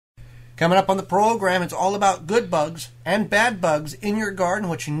Coming up on the program, it's all about good bugs and bad bugs in your garden,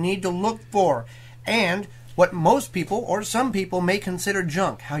 what you need to look for, and what most people or some people may consider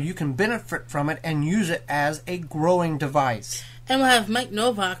junk, how you can benefit from it and use it as a growing device. And we'll have Mike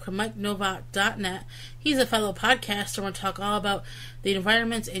Nowak from MikeNowak.net. He's a fellow podcaster and we'll talk all about the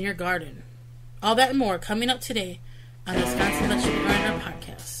environments in your garden. All that and more coming up today on the Wisconsin Vegetable Gardener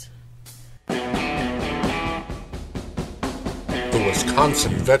Podcast. The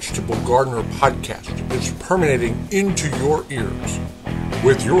Wisconsin Vegetable Gardener Podcast is permeating into your ears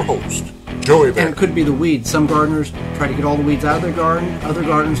with your host, Joey Bear. And it could be the weeds. Some gardeners try to get all the weeds out of their garden. Other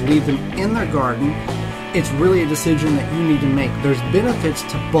gardeners leave them in their garden. It's really a decision that you need to make. There's benefits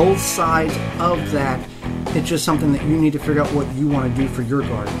to both sides of that. It's just something that you need to figure out what you want to do for your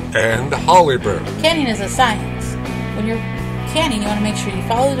garden. And Holly Bear. Canning is a science. When you're canning, you want to make sure you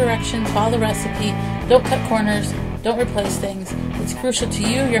follow the directions, follow the recipe, don't cut corners, don't replace things. It's crucial to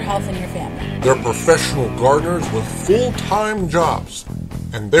you, your health, and your family. They're professional gardeners with full-time jobs,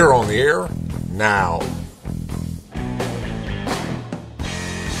 and they're on the air now.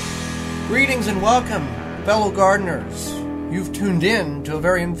 Greetings and welcome, fellow gardeners. You've tuned in to a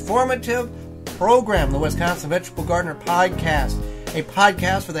very informative program, the Wisconsin Vegetable Gardener Podcast, a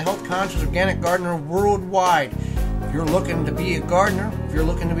podcast for the health-conscious organic gardener worldwide. If you're looking to be a gardener, if you're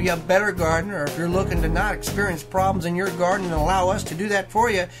looking to be a better gardener, or if you're looking to not experience problems in your garden and allow us to do that for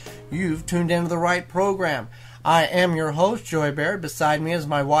you, you've tuned into the right program. I am your host, Joy Baird. Beside me is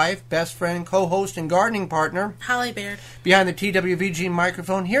my wife, best friend, co-host, and gardening partner, Holly Baird. Behind the TWVG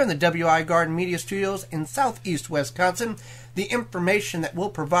microphone here in the WI Garden Media Studios in southeast Wisconsin, the information that we'll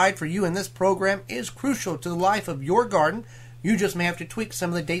provide for you in this program is crucial to the life of your garden. You just may have to tweak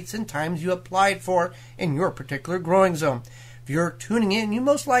some of the dates and times you applied for in your particular growing zone. If you're tuning in, you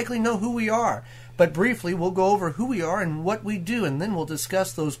most likely know who we are. But briefly, we'll go over who we are and what we do, and then we'll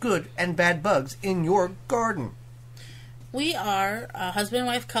discuss those good and bad bugs in your garden. We are a husband and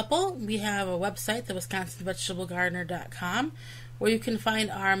wife couple. We have a website, the WisconsinVegetableGardener.com, where you can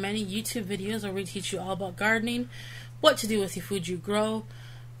find our many YouTube videos where we teach you all about gardening, what to do with the food you grow,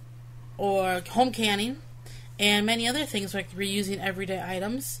 or home canning, and many other things like reusing everyday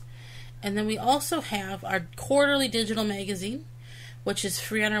items. And then we also have our quarterly digital magazine, which is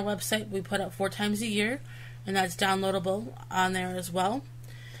free on our website. We put out 4 times a year, and that's downloadable on there as well.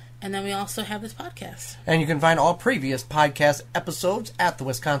 And then we also have this podcast. And you can find all previous podcast episodes at the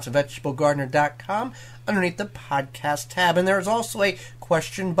WisconsinVegetableGardener.com underneath the podcast tab. And there's also a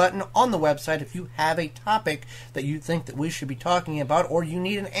question button on the website if you have a topic that you think that we should be talking about or you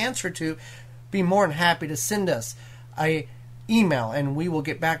need an answer to. Be more than happy to send us a email, and we will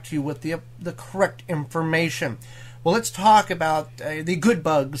get back to you with the correct information. Well, let's talk about the good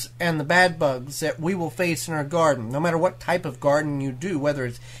bugs and the bad bugs that we will face in our garden. No matter what type of garden you do, whether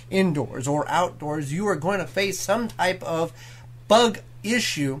it's indoors or outdoors, you are going to face some type of bug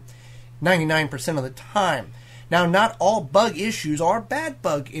issue 99% of the time. Now, not all bug issues are bad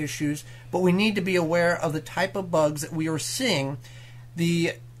bug issues, but we need to be aware of the type of bugs that we are seeing,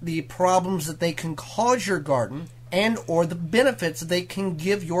 the problems that they can cause your garden, and or the benefits that they can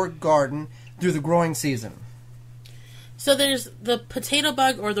give your garden through the growing season. So there's the potato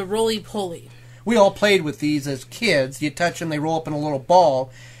bug or the roly-poly. We all played with these as kids. You touch them, they roll up in a little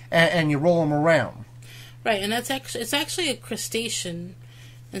ball, and you roll them around. Right, and it's actually a crustacean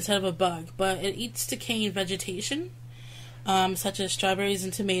instead of a bug, but it eats decaying vegetation, such as strawberries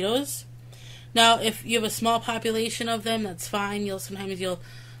and tomatoes. Now, if you have a small population of them, that's fine. Sometimes you'll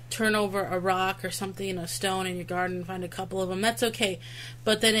turn over a rock or something, a stone in your garden, and find a couple of them. That's okay.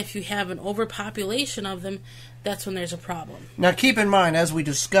 But then if you have an overpopulation of them, that's when there's a problem. Now, keep in mind, as we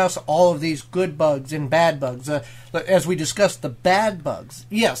discuss all of these good bugs and bad bugs, as we discuss the bad bugs,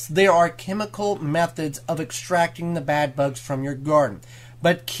 yes, there are chemical methods of extracting the bad bugs from your garden.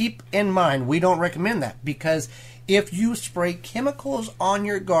 But keep in mind, we don't recommend that, because if you spray chemicals on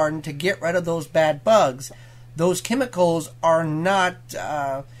your garden to get rid of those bad bugs, those chemicals are not,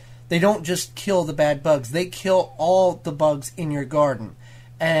 they don't just kill the bad bugs, they kill all the bugs in your garden.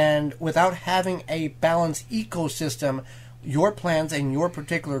 And without having a balanced ecosystem, your plants and your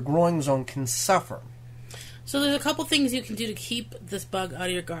particular growing zone can suffer. So there's a couple things you can do to keep this bug out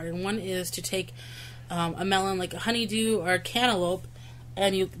of your garden. One is to take a melon like a honeydew or a cantaloupe,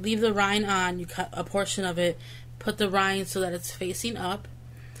 and you leave the rind on, you cut a portion of it, put the rind so that it's facing up,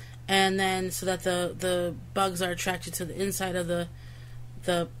 and then so that the bugs are attracted to the inside of the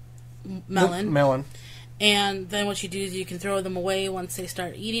melon. And then what you do is you can throw them away once they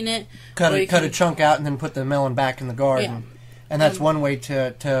start eating it. Cut a chunk out and then put the melon back in the garden. Yeah. And that's one way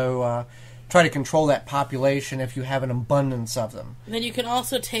to try to control that population if you have an abundance of them. Then you can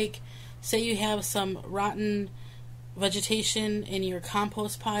also take say you have some rotten vegetation in your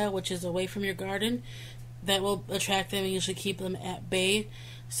compost pile, which is away from your garden, that will attract them and usually keep them at bay.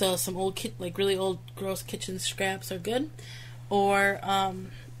 So some old, really old, gross kitchen scraps are good, or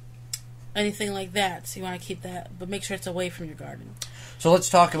anything like that. So you want to keep that, but make sure it's away from your garden. So let's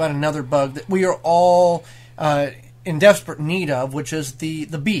talk about another bug that we are all in desperate need of, which is the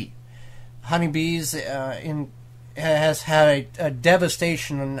bee. Honeybees has had a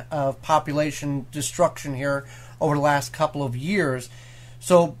devastation of population destruction here over the last couple of years.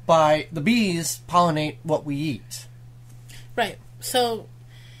 So the bees pollinate what we eat. Right. So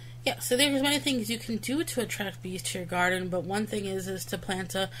there's many things you can do to attract bees to your garden, but one thing is to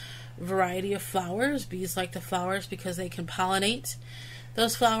plant a variety of flowers. Bees like the flowers because they can pollinate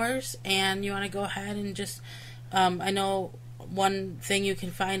those flowers, and you want to go ahead and just, I know one thing you can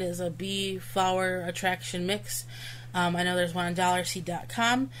find is a bee flower attraction mix. I know there's one on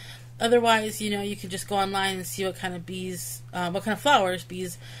dollarseed.com. Otherwise, you can just go online and see what kind of flowers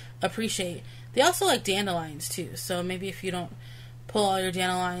bees appreciate. They also like dandelions too, so maybe if you don't pull all your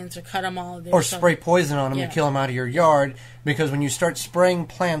dandelions or cut them all. Or spray poison on them to kill them out of your yard, because when you start spraying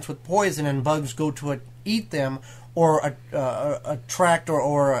plants with poison and bugs go to eat them or attract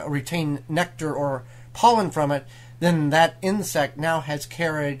or retain nectar or pollen from it, then that insect now has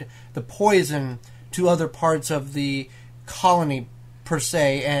carried the poison to other parts of the colony per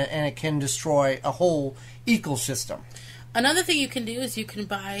se, and it can destroy a whole ecosystem. Another thing you can do is you can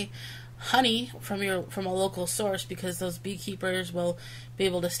buy honey from a local source, because those beekeepers will be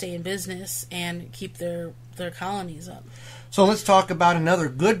able to stay in business and keep their colonies up. So let's talk about another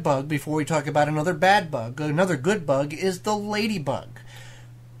good bug before we talk about another bad bug. Another good bug is the ladybug.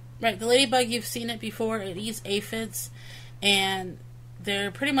 Right, the ladybug, you've seen it before. It eats aphids, and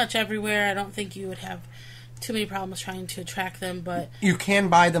they're pretty much everywhere. I don't think you would have too many problems trying to attract them, but you can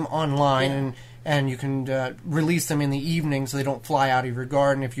buy them online, and you can release them in the evening so they don't fly out of your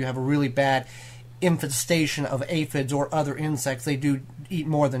garden. If you have a really bad infestation of aphids or other insects, they do eat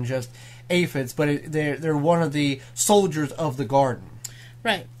more than just aphids, but they're one of the soldiers of the garden.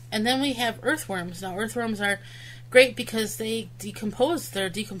 Right. And then we have earthworms. Now, earthworms are great because they decompose. They're a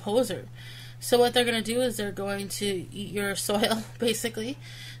decomposer. So what they're going to do is they're going to eat your soil, basically.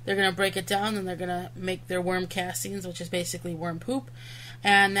 They're going to break it down, and they're going to make their worm castings, which is basically worm poop,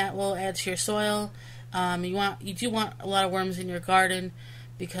 and that will add to your soil. You do want a lot of worms in your garden,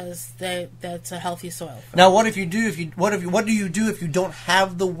 because that's a healthy soil. Now, what do you do if you don't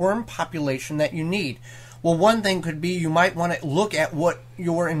have the worm population that you need? Well, one thing could be you might want to look at what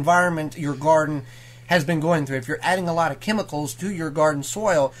your environment, your garden, has been going through. If you're adding a lot of chemicals to your garden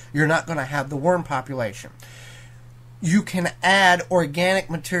soil, you're not going to have the worm population. You can add organic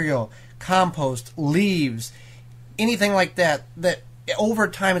material, compost, leaves, anything like that over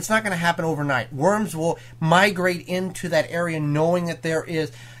time, it's not going to happen overnight. Worms will migrate into that area knowing that there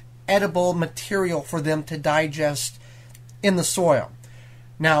is edible material for them to digest in the soil.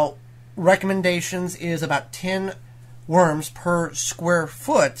 Now, recommendations is about 10 worms per square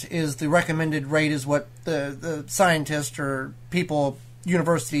foot is the recommended rate, is what the scientists or people,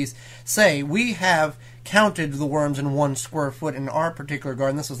 universities say. We have counted the worms in 1 square foot in our particular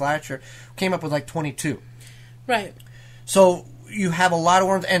garden. This was last year. Came up with like 22. Right. So you have a lot of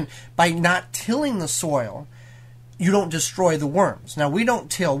worms, and by not tilling the soil, you don't destroy the worms. Now, we don't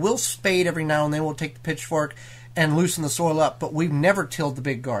till. We'll spade every now and then. We'll take the pitchfork and loosen the soil up, but we've never tilled the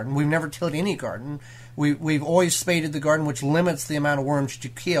big garden. We've never tilled any garden. We've always spaded the garden, which limits the amount of worms you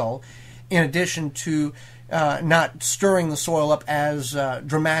kill, in addition to not stirring the soil up as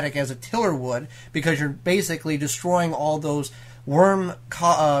dramatic as a tiller would, because you're basically destroying all those worm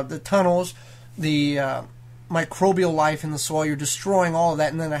the tunnels, the microbial life in the soil. You're destroying all of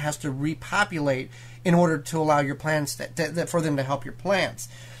that, and then it has to repopulate in order to allow your plants for them to help your plants.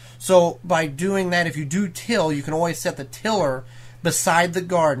 So by doing that, if you do till, you can always set the tiller beside the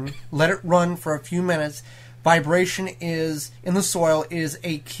garden, let it run for a few minutes. Vibration in the soil is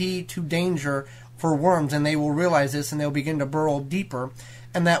a key to danger for worms, and they will realize this, and they'll begin to burrow deeper,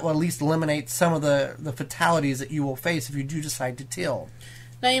 and that will at least eliminate some of the fatalities that you will face if you do decide to till.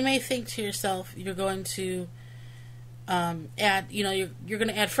 Now, you may think to yourself, you're going to add, you're going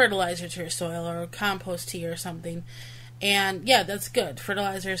to add fertilizer to your soil or compost tea or something, and yeah, that's good.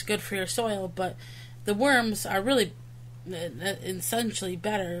 Fertilizer is good for your soil, but the worms are really essentially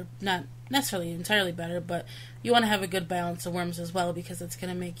better, not necessarily entirely better, but you want to have a good balance of worms as well, because it's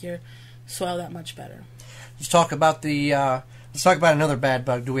going to make your soil that much better. Let's talk about another bad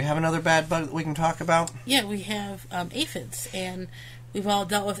bug. Do we have another bad bug that we can talk about? Yeah, we have aphids, and we've all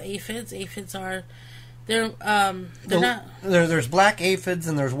dealt with aphids. Aphids are They're not. There's black aphids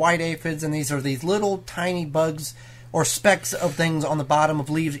and there's white aphids, and these are these little tiny bugs or specks of things on the bottom of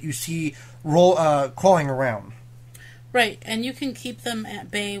leaves that you see crawling around. Right, and you can keep them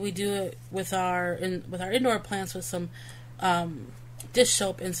at bay. We do it with our indoor plants with some dish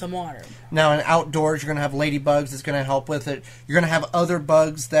soap and some water. Now, in outdoors, you're going to have ladybugs that's going to help with it. You're going to have other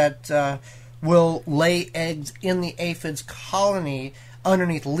bugs that will lay eggs in the aphid's colony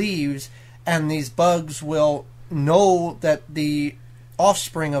underneath leaves, and these bugs will know that the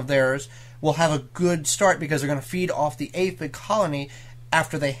offspring of theirs will have a good start because they're going to feed off the aphid colony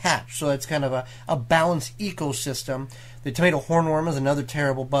after they hatch. So it's kind of a balanced ecosystem. The tomato hornworm is another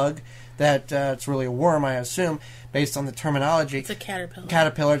terrible bug that it's really a worm, I assume, based on the terminology. It's a caterpillar.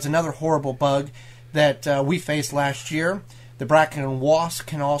 Caterpillar. It's another horrible bug that we faced last year. The bracken wasp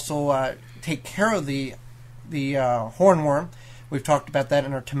can also take care of the hornworm. We've talked about that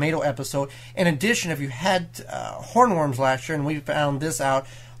in our tomato episode. In addition, if you had hornworms last year, and we found this out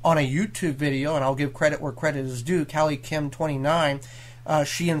on a YouTube video, and I'll give credit where credit is due, Callie Kim 29,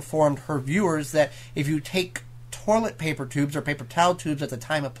 she informed her viewers that if you take toilet paper tubes or paper towel tubes at the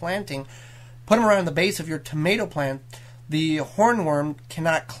time of planting, put them around the base of your tomato plant, the hornworm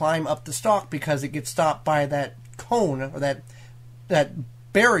cannot climb up the stalk because it gets stopped by that cone or that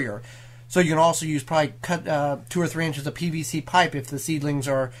barrier. So you can also use probably cut 2 or 3 inches of PVC pipe if the seedlings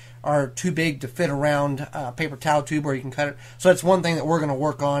are too big to fit around a paper towel tube, or you can cut it. So that's one thing that we're going to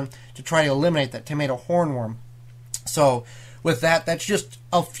work on to try to eliminate that tomato hornworm. So with that, that's just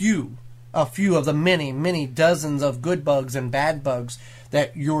a few of the many dozens of good bugs and bad bugs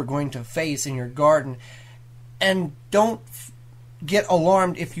that you're going to face in your garden. And don't get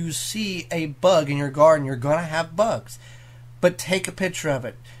alarmed if you see a bug in your garden. You're going to have bugs. But take a picture of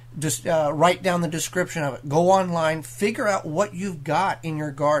it. Just write down the description of it. Go online. Figure out what you've got in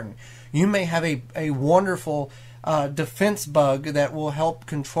your garden. You may have a wonderful defense bug that will help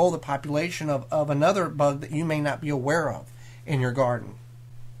control the population of another bug that you may not be aware of in your garden.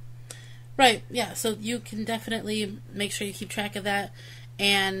 Right, yeah. So you can definitely make sure you keep track of that.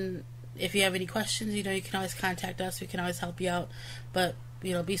 And if you have any questions, you can always contact us. We can always help you out. But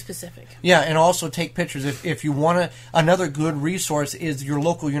be specific. Yeah, and also take pictures. If you want another good resource is your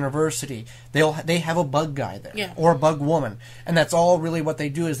local university. They have a bug guy there, yeah, or a bug woman, and that's all really what they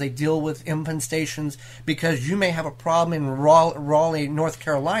do is they deal with infestations, because you may have a problem in Raleigh, North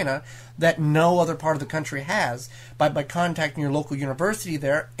Carolina that no other part of the country has. By contacting your local university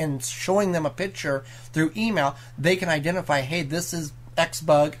there and showing them a picture through email, they can identify, hey, this is X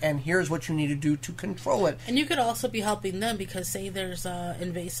bug, and here's what you need to do to control it. And you could also be helping them, because say there's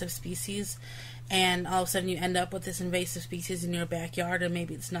invasive species, and all of a sudden you end up with this invasive species in your backyard, and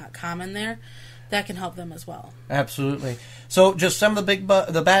maybe it's not common there. That can help them as well. Absolutely. So just some of the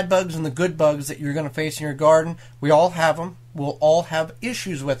bad bugs and the good bugs that you're going to face in your garden. We all have them. We'll all have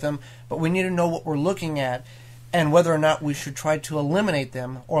issues with them, but we need to know what we're looking at and whether or not we should try to eliminate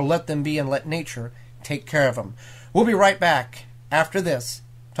them or let them be and let nature take care of them. We'll be right back after this,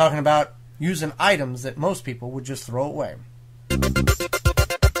 talking about using items that most people would just throw away.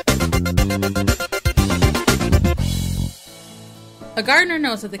 A gardener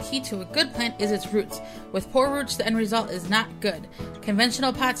knows that the key to a good plant is its roots. With poor roots, the end result is not good.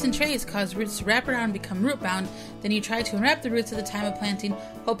 Conventional pots and trays cause roots to wrap around and become root-bound. Then you try to unwrap the roots at the time of planting,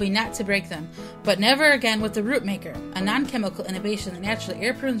 hoping not to break them. But never again with the Root Maker, a non-chemical innovation that naturally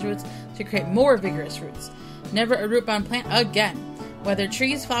air prunes roots to create more vigorous roots. Never a root-bound plant again. Whether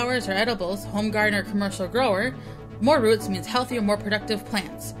trees, flowers, or edibles, home garden or commercial grower, more roots means healthier, more productive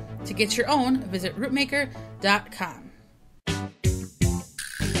plants. To get your own, visit rootmaker.com.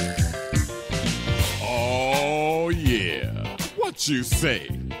 Oh, yeah. What you say?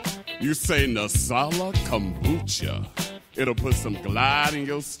 You say Nasala Kombucha. It'll put some glide in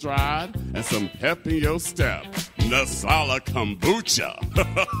your stride and some pep in your step. Nasala Kombucha.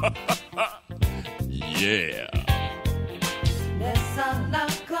 Yeah. Nasala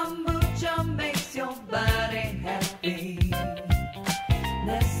Kombucha makes your body happy.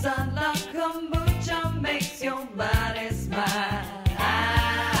 Nasala Kombucha makes your body smile.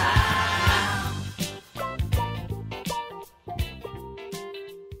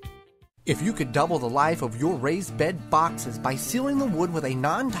 If you could double the life of your raised bed boxes by sealing the wood with a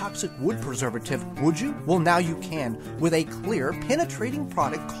non-toxic wood preservative, would you? Well, now you can with a clear, penetrating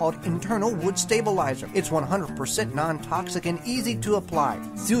product called Internal Wood Stabilizer. It's 100% non-toxic and easy to apply.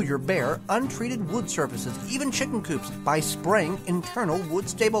 Seal your bare, untreated wood surfaces, even chicken coops, by spraying Internal Wood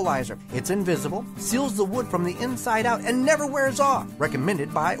Stabilizer. It's invisible, seals the wood from the inside out, and never wears off.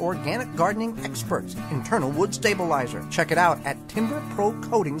 Recommended by organic gardening experts. Internal Wood Stabilizer. Check it out at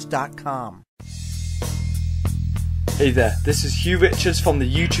timberprocoatings.com. Hey there, this is Hugh Richards from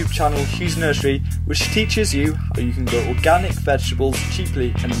the YouTube channel Hugh's Nursery, which teaches you how you can grow organic vegetables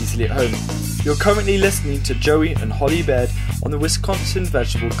cheaply and easily at home. You're currently listening to Joey and Holly Baird on the Wisconsin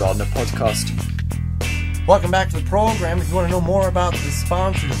Vegetable Gardener podcast. Welcome back to the program. If you want to know more about the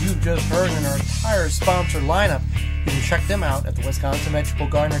sponsors you've just heard and our entire sponsor lineup, you can check them out at the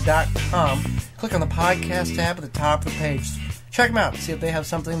WisconsinVegetableGardener.com. Click on the podcast tab at the top of the page. Check them out. See if they have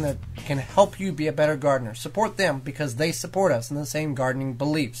something that can help you be a better gardener. Support them because they support us in the same gardening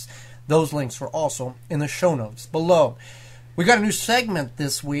beliefs. Those links are also in the show notes below. We got a new segment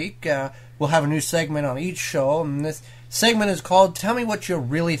this week. We'll have a new segment on each show, and this segment is called Tell Me What You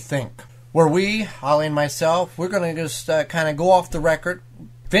Really Think, where we, Holly and myself, we're going to just kind of go off the record,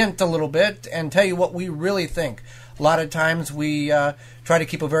 vent a little bit, and tell you what we really think. A lot of times we try to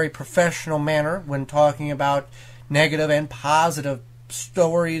keep a very professional manner when talking about negative and positive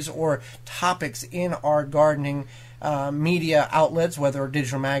stories or topics in our gardening media outlets, whether a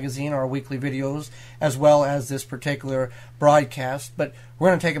digital magazine or weekly videos, as well as this particular broadcast. But we're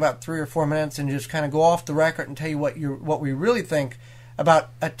going to take about 3 or 4 minutes and just kind of go off the record and tell you what we really think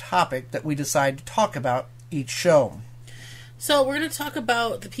about a topic that we decide to talk about each show. So we're going to talk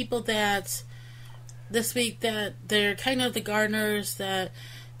about the people that this week that they're kind of the gardeners that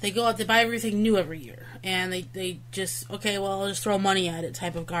they go out, they buy everything new every year, and they just, okay, well, I'll just throw money at it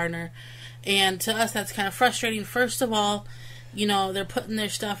type of gardener. And to us, that's kind of frustrating. First of all, you know, they're putting their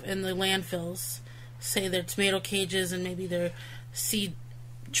stuff in the landfills, say their tomato cages and maybe their seed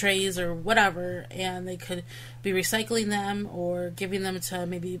trays or whatever, and they could be recycling them or giving them to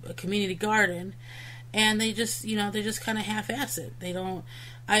maybe a community garden, and they just, you know, they just kind of half-ass it. They don't.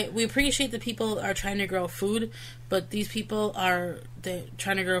 We appreciate that people are trying to grow food, but these people they're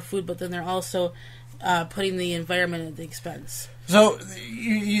trying to grow food, but then they're also putting the environment at the expense. So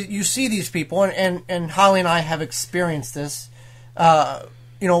you see these people, and Holly and I have experienced this.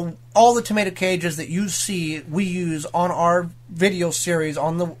 You know, all the tomato cages that you see, we use on our video series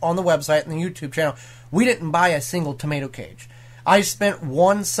on the website and the YouTube channel. We didn't buy a single tomato cage. I spent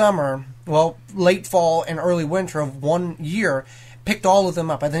one summer, well, late fall and early winter of 1 year, picked all of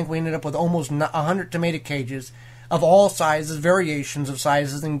them up. I think we ended up with almost 100 tomato cages of all sizes, variations of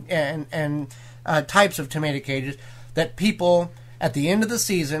sizes, and types of tomato cages that people at the end of the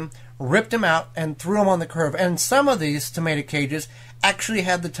season ripped them out and threw them on the curb. And some of these tomato cages actually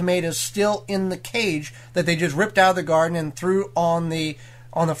had the tomatoes still in the cage that they just ripped out of the garden and threw on the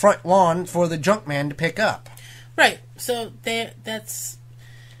front lawn for the junk man to pick up. Right. So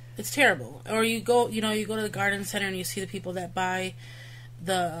it's terrible. Or you go to the garden center and you see the people that buy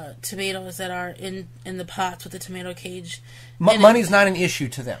the tomatoes that are in the pots with the tomato cage. Money's not an issue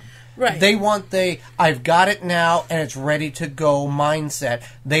to them. Right. They want I've got it now and it's ready to go mindset.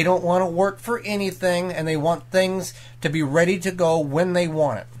 They don't want to work for anything, and they want things to be ready to go when they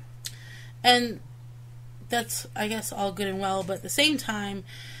want it. And that's, I guess, all good and well, but at the same time,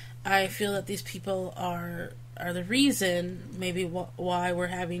 I feel that these people are the reason maybe why we're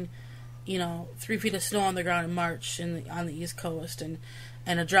having, 3 feet of snow on the ground in March on the East Coast and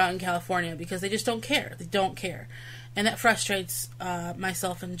a drought in California, because they just don't care. They don't care. And that frustrates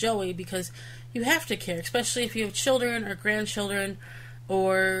myself and Joey, because you have to care, especially if you have children or grandchildren,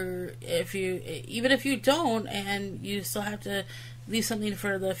 or even if you don't, and you still have to leave something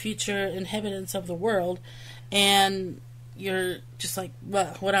for the future inhabitants of the world, and you're just like,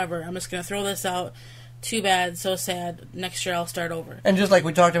 well, whatever, I'm just going to throw this out. Too bad, so sad. Next year I'll start over. And just like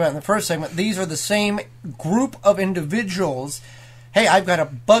we talked about in the first segment, these are the same group of individuals. Hey, I've got a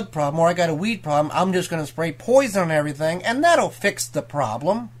bug problem or I got a weed problem. I'm just going to spray poison on everything, and that'll fix the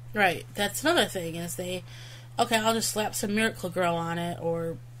problem. Right. That's another thing, is I'll just slap some Miracle Grow on it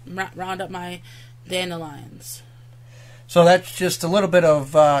or round up my dandelions. So that's just a little bit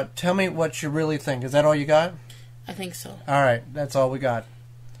of tell me what you really think. Is that all you got? I think so. All right. That's all we got.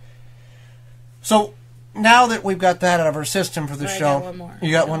 So now that we've got that out of our system for the show, I got one more.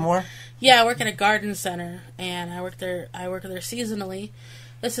 You got one more? Yeah, I work at a garden center, and I work there seasonally.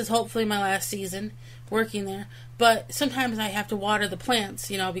 This is hopefully my last season working there. But sometimes I have to water the plants,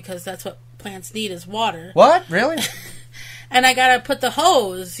 because that's what plants need, is water. What? Really? And I gotta put the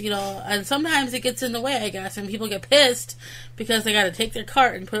hose, and sometimes it gets in the way, I guess, and people get pissed because they gotta take their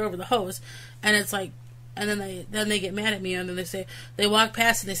cart and put it over the hose, and it's like, and then they get mad at me, and then they walk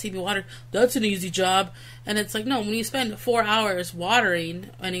past and they see me water. That's an easy job. And it's like, no, when you spend 4 hours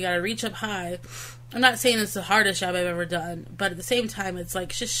watering and you gotta reach up high, I'm not saying it's the hardest job I've ever done, but at the same time, it's like,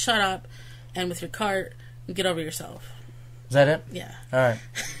 just shut up and with your cart and get over yourself. Is that it? Yeah. All right.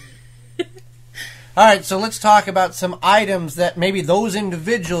 All right, so let's talk about some items that maybe those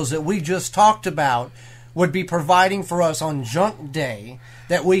individuals that we just talked about would be providing for us on junk day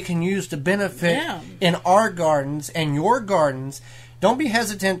that we can use to benefit in our gardens and your gardens. Don't be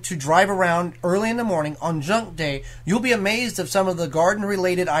hesitant to drive around early in the morning on junk day. You'll be amazed of some of the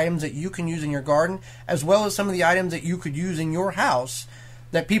garden-related items that you can use in your garden, as well as some of the items that you could use in your house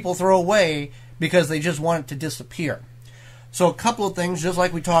that people throw away because they just want it to disappear. So a couple of things, just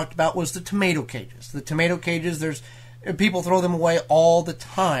like we talked about, was the tomato cages. The tomato cages, people throw them away all the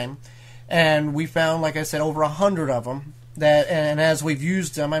time, and we found, like I said, over 100 of them. And as we've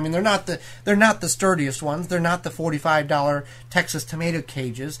used them, I mean, they're not the sturdiest ones. They're not the $45 Texas tomato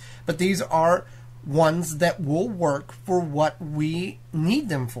cages, but these are ones that will work for what we need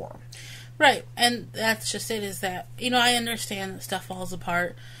them for. Right, and that's just it. Is that I understand that stuff falls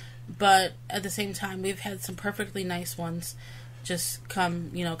apart, but at the same time, we've had some perfectly nice ones just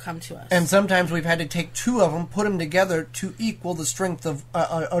come to us. And sometimes we've had to take two of them, put them together to equal the strength of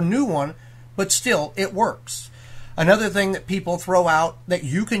a new one, but still, it works. Another thing that people throw out that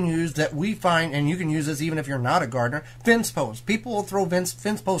you can use, that we find, and you can use this even if you're not a gardener, fence posts. People will throw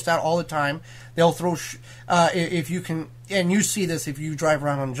fence posts out all the time. They'll throw, if you can, and you see this if you drive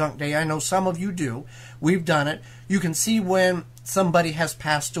around on junk day. I know some of you do. We've done it. You can see when somebody has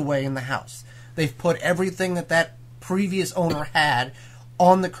passed away in the house. They've put everything that previous owner had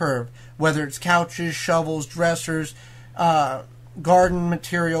on the curb, whether it's couches, shovels, dressers, garden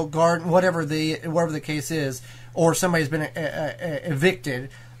material, whatever the case is, or somebody's been evicted.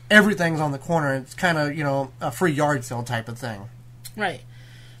 Everything's on the corner. It's kind of a free yard sale type of thing. Right.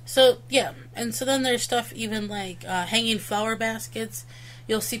 So yeah, and so then there's stuff even like hanging flower baskets.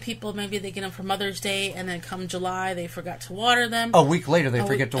 You'll see people, maybe they get them for Mother's Day, and then come July they forgot to water them. A week later they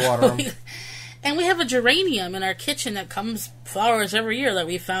forget to water them. And we have a geranium in our kitchen that comes flowers every year that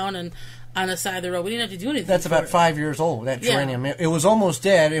we found and on the side of the road. We didn't have to do anything. That's about 5 years old, that geranium. Yeah. It was almost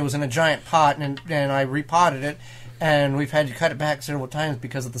dead. It was in a giant pot, and I repotted it, and we've had to cut it back several times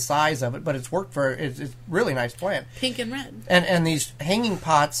because of the size of it, but it's worked it's a really nice plant. Pink and red. And these hanging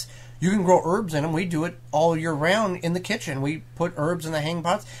pots, you can grow herbs in them. We do it all year round in the kitchen. We put herbs in the hanging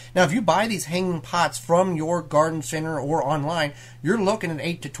pots. Now, if you buy these hanging pots from your garden center or online, you're looking at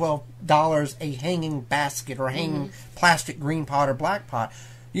 $8 to $12 a hanging basket or a hanging plastic green pot or black pot.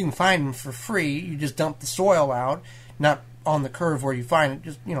 You can find them for free. You just dump the soil out, not on the curve where you find it.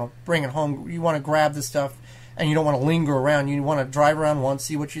 Just, bring it home. You want to grab the stuff, and you don't want to linger around. You want to drive around once,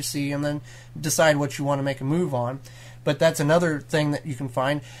 see what you see, and then decide what you want to make a move on. But that's another thing that you can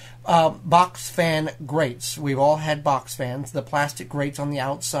find. Box fan grates. We've all had box fans. The plastic grates on the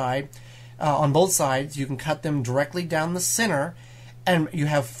outside. On both sides, you can cut them directly down the center, and you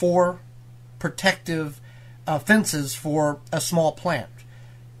have 4 protective fences for a small plant.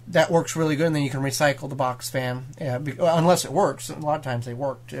 That works really good, and then you can recycle the box fan, unless it works. A lot of times they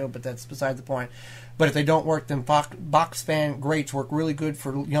work, too, but that's beside the point. But if they don't work, then box fan grates work really good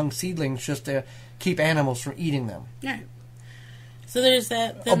for young seedlings just to keep animals from eating them. Right. So there's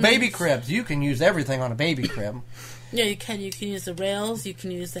that. Baby cribs. You can use everything on a baby crib. Yeah, you can. You can use the rails. You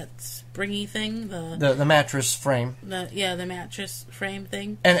can use that springy thing. The mattress frame. The mattress frame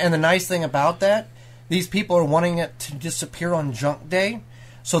thing. And the nice thing about that, these people are wanting it to disappear on junk day.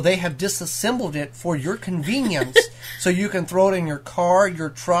 So they have disassembled it for your convenience, so you can throw it in your car, your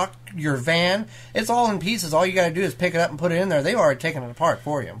truck, your van. It's all in pieces. All you got to do is pick it up and put it in there. They've already taken it apart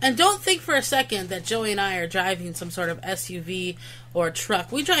for you. And don't think for a second that Joey and I are driving some sort of SUV or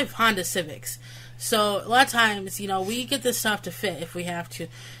truck. We drive Honda Civics. So a lot of times, we get this stuff to fit if we have to.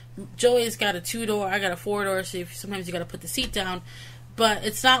 Joey's got a 2-door, I got a 4-door, so sometimes you got to put the seat down. But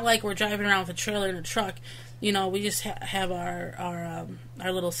it's not like we're driving around with a trailer and a truck. We just have our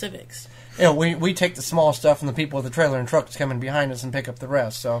little Civics. Yeah, we take the small stuff, and the people with the trailer and trucks come in behind us and pick up the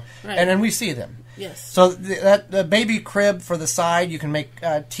rest. So, right. and we see them. Yes. So the baby crib for the side, you can make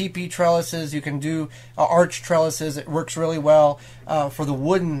teepee trellises. You can do arch trellises. It works really well for the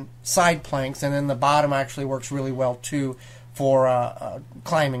wooden side planks, and then the bottom actually works really well too for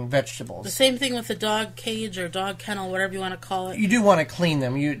climbing vegetables. The same thing with the dog cage or dog kennel, whatever you want to call it. You do want to clean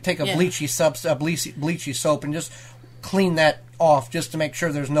them. You take a bleachy soap and just clean that off just to make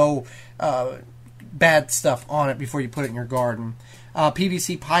sure there's no bad stuff on it before you put it in your garden.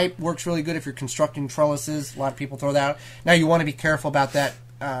 PVC pipe works really good if you're constructing trellises. A lot of people throw that out. Now you want to be careful about that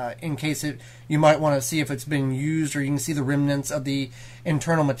in case you might want to see if it's been used, or you can see the remnants of the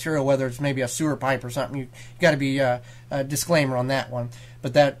internal material, whether it's maybe a sewer pipe or something. You got to be a disclaimer on that one.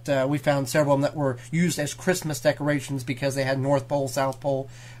 But that we found several of them that were used as Christmas decorations because they had North Pole, South Pole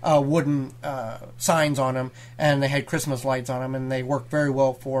wooden signs on them, and they had Christmas lights on them, and they work very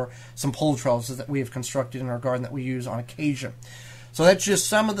well for some pole trellises that we have constructed in our garden that we use on occasion. So that's just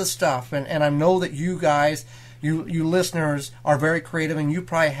some of the stuff, and I know that you guys, you listeners, are very creative, and you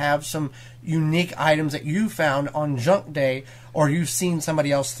probably have some unique items that you found on Junk Day, or you've seen somebody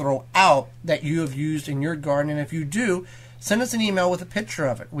else throw out that you have used in your garden. And if you do, send us an email with a picture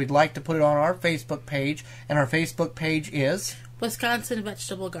of it. We'd like to put it on our Facebook page, and our Facebook page is Wisconsin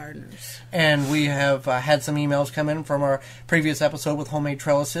Vegetable Gardeners. And we have had some emails come in from our previous episode with homemade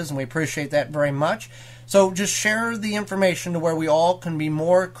trellises, and we appreciate that very much. So just share the information to where we all can be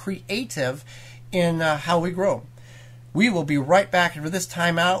more creative in how we grow. We will be right back after this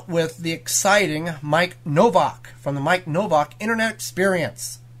time out with the exciting Mike Nowak from the Mike Nowak Internet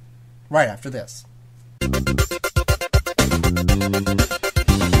Experience. Right after this.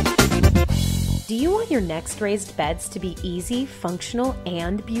 Do you want your next raised beds to be easy, functional,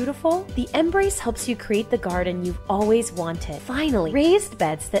 and beautiful? The Embrace helps you create the garden you've always wanted. Finally, raised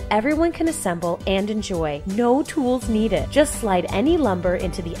beds that everyone can assemble and enjoy. No tools needed. Just slide any lumber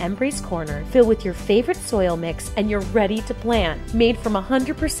into the Embrace corner, fill with your favorite soil mix, and you're ready to plant. Made from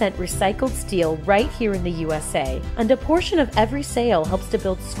 100% recycled steel right here in the USA. And a portion of every sale helps to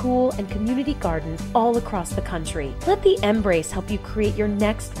build school and community gardens all across the country. Let the Embrace help you create your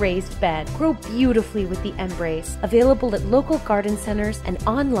next raised bed. Grow beautifully with the Embrace. Available at local garden centers and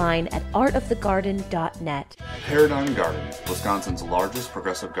online at artofthegarden.net. Paradigm Gardens, Wisconsin's largest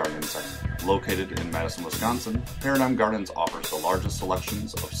progressive gardening center. Located in Madison, Wisconsin, Paradigm Gardens offers the largest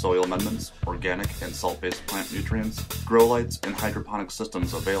selections of soil amendments, organic and salt-based plant nutrients, grow lights, and hydroponic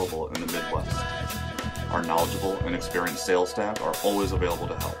systems available in the Midwest. Our knowledgeable and experienced sales staff are always available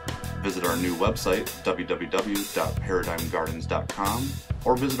to help. Visit our new website, www.paradigmgardens.com,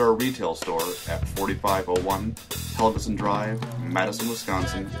 or visit our retail store at 4501 Helgeson Drive, Madison,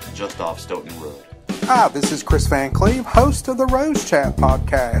 Wisconsin, just off Stoughton Road. Hi, this is Chris Van Cleve, host of the Rose Chat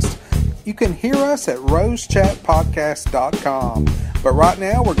Podcast. You can hear us at rosechatpodcast.com. But right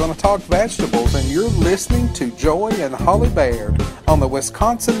now, we're going to talk vegetables, and you're listening to Joy and Holly Baird on the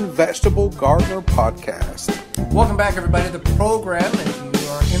Wisconsin Vegetable Gardener Podcast. Welcome back, everybody, to the program. If you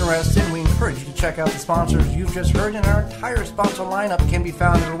are interested, we encourage you to check out the sponsors you've just heard, and our entire sponsor lineup can be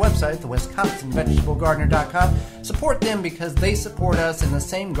found on our website, the WisconsinVegetableGardener.com. Support them because they support us in the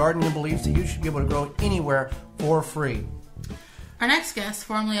same gardening beliefs that you should be able to grow anywhere for free. Our next guest,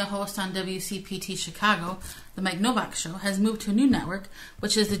 formerly a host on WCPT Chicago, the Mike Nowak Show, has moved to a new network,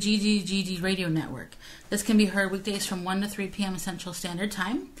 which is the GGGD Radio Network. This can be heard weekdays from 1 to 3 p.m. Central Standard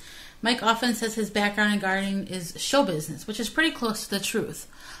Time. Mike often says his background in gardening is show business, which is pretty close to the truth.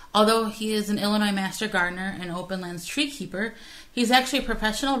 Although he is an Illinois Master Gardener and Open Lands Tree Keeper, he's actually a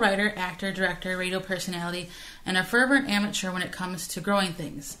professional writer, actor, director, radio personality, and a fervent amateur when it comes to growing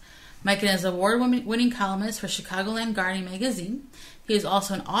things. Mike is an award-winning columnist for Chicagoland Gardening Magazine. He is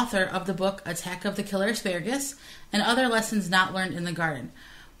also an author of the book Attack of the Killer Asparagus and Other Lessons Not Learned in the Garden.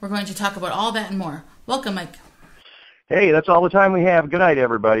 We're going to talk about all that and more. Welcome, Mike. Hey, that's all the time we have. Good night,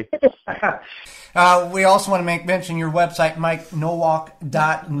 everybody. We also want to make mention your website,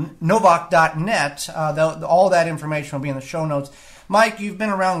 MikeNowak.net. All that information will be in the show notes. Mike, you've been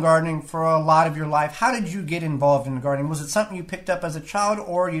around gardening for a lot of your life. How did you get involved in gardening? Was it something you picked up as a child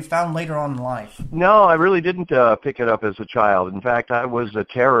or you found later on in life? No, I really didn't pick it up as a child. In fact, I was a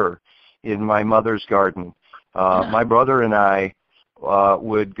terror in my mother's garden. My brother and I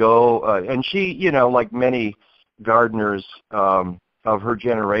would go, and she, like many gardeners of her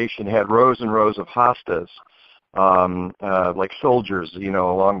generation, had rows and rows of hostas, like soldiers,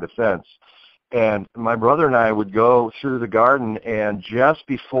 along the fence. And my brother and I would go through the garden, and just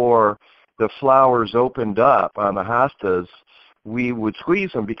before the flowers opened up on the hostas, we would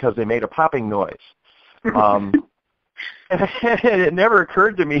squeeze them because they made a popping noise. And it never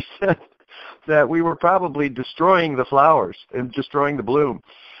occurred to me that we were probably destroying the flowers and destroying the bloom.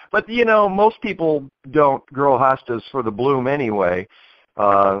 But, most people don't grow hostas for the bloom anyway.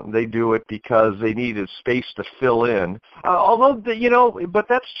 They do it because they needed space to fill in. But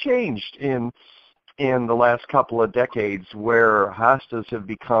that's changed in the last couple of decades, where hostas have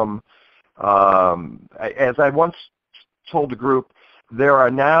become, as I once told the group, there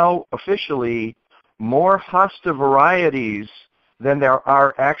are now officially more hosta varieties than there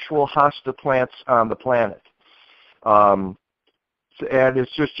are actual hosta plants on the planet. And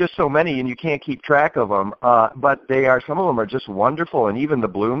it's just so many, and you can't keep track of them. But some of them are just wonderful, and even the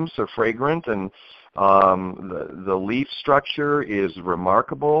blooms are fragrant, and the leaf structure is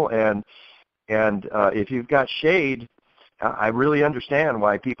remarkable. And if you've got shade, I really understand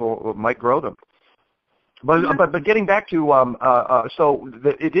why people might grow them. But getting back to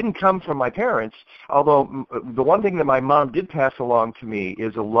it didn't come from my parents. Although the one thing that my mom did pass along to me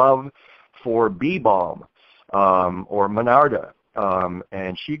is a love for bee balm or monarda.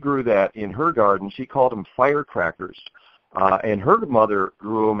 and she grew that in her garden. She called them firecrackers, and her mother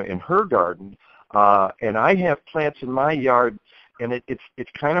grew them in her garden. And I have plants in my yard, and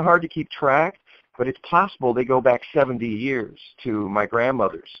it's kind of hard to keep track, but it's possible they go back 70 years to my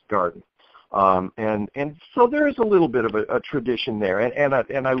grandmother's garden. And so there is a little bit of a tradition there.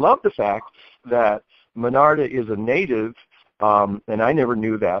 And I love the fact that Monarda is a native, and I never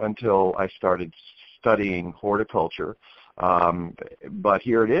knew that until I started studying horticulture. But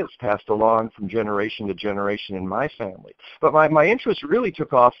here it is, passed along from generation to generation in my family. But my interest really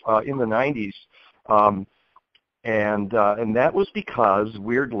took off in the 90s, and that was because,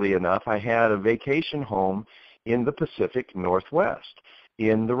 weirdly enough, I had a vacation home in the Pacific Northwest,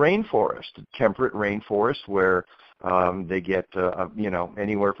 in the rainforest, temperate rainforest, where they get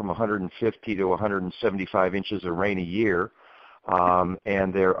anywhere from 150 to 175 inches of rain a year,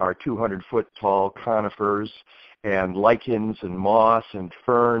 and there are 200-foot tall conifers and lichens and moss and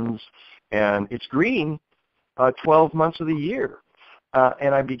ferns, and it's green 12 months of the year.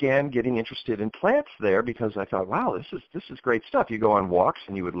 And I began getting interested in plants there because I thought, wow, this is great stuff. You go on walks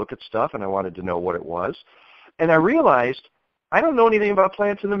and you would look at stuff, and I wanted to know what it was. And I realized I don't know anything about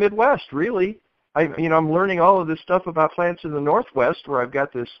plants in the Midwest, really. I'm learning all of this stuff about plants in the Northwest, where I've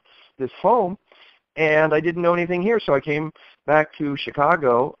got this home, and I didn't know anything here. So I came back to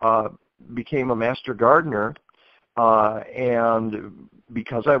Chicago, became a master gardener, and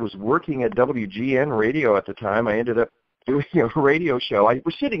because I was working at WGN radio at the time, I ended up doing a radio show. I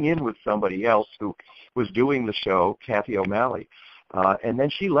was sitting in with somebody else who was doing the show, Kathy O'Malley, and then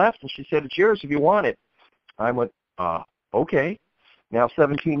she left, and she said, "It's yours if you want it." I went, okay. Now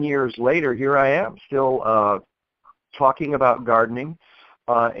 17 years later, here I am, still talking about gardening.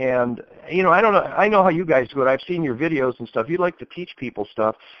 And I don't know. I know how you guys do it. I've seen your videos and stuff. You like to teach people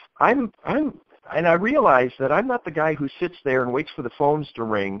stuff. And I realize that I'm not the guy who sits there and waits for the phones to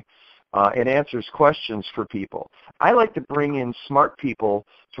ring and answers questions for people. I like to bring in smart people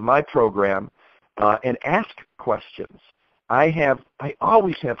to my program and ask questions. I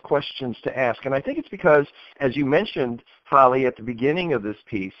always have questions to ask, and I think it's because, as you mentioned, Holly, at the beginning of this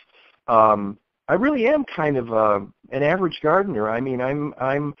piece, I really am kind of an average gardener. I mean, I'm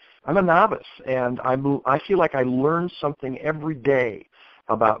a novice, and I feel like I learn something every day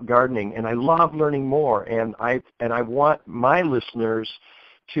about gardening, and I love learning more. And I want my listeners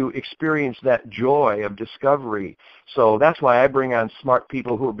to experience that joy of discovery. So that's why I bring on smart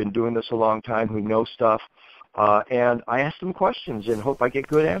people who have been doing this a long time, who know stuff, and I ask them questions and hope I get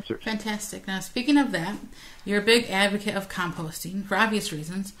good answers. Fantastic. Now, speaking of that, you're a big advocate of composting for obvious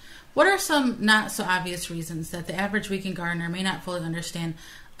reasons. What are some not so obvious reasons that the average weekend gardener may not fully understand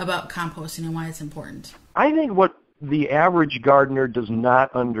about composting and why it's important? I think what the average gardener does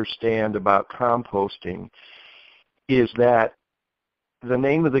not understand about composting is that the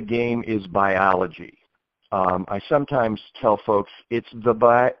name of the game is biology. I sometimes tell folks it's the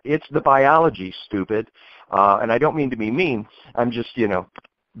biology, stupid, and I don't mean to be mean. I'm just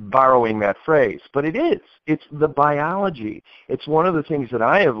borrowing that phrase, but it is. It's the biology. It's one of the things that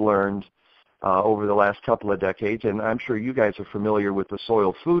I have learned over the last couple of decades, and I'm sure you guys are familiar with the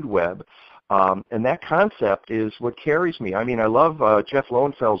soil food web, and that concept is what carries me. I mean, I love Jeff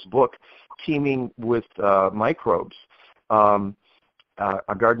Lowenfeld's book, Teeming with Microbes.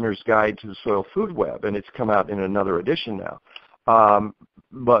 A Gardener's Guide to the Soil Food Web, and it's come out in another edition now.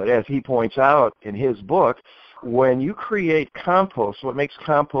 But as he points out in his book, when you create compost, what makes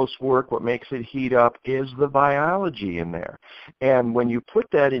compost work, what makes it heat up, is the biology in there. And when you put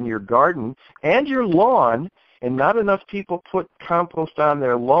that in your garden and your lawn, and not enough people put compost on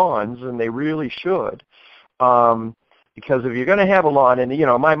their lawns, and they really should, because if you're going to have a lawn, and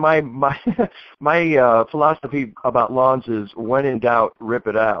my philosophy about lawns is, when in doubt, rip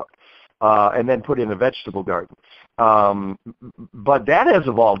it out, and then put in a vegetable garden. But that has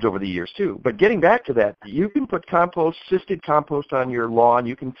evolved over the years too. But getting back to that, you can put compost, sifted compost on your lawn.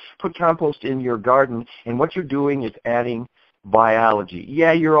 You can put compost in your garden, and what you're doing is adding biology.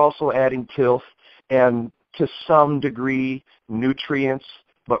 Yeah, you're also adding tilth and, to some degree, nutrients,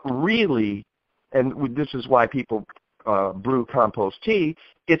 but really, and this is why people brew compost tea,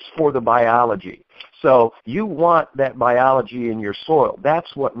 it's for the biology. So you want that biology in your soil.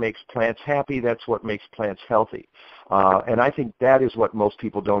 That's what makes plants happy. That's what makes plants healthy. And I think that is what most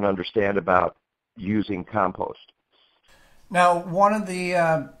people don't understand about using compost. Now, one of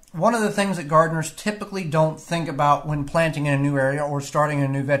the things that gardeners typically don't think about when planting in a new area or starting a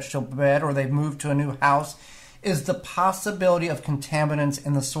new vegetable bed, or they've moved to a new house, is the possibility of contaminants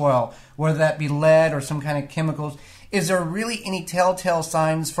in the soil, whether that be lead or some kind of chemicals. is there really any telltale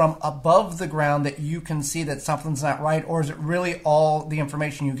signs from above the ground that you can see that something's not right, or is it really all the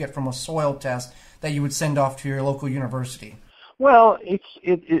information you get from a soil test that you would send off to your local university? Well,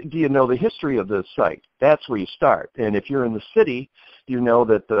 do you know the history of the site? That's where you start. And if you're in the city, you know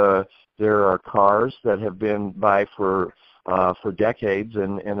that there are cars that have been by for decades,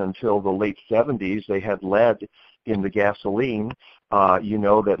 and until the late 70s, they had lead in the gasoline. You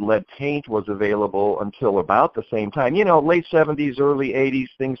know that lead paint was available until about the same time. You know, late 70s, early 80s,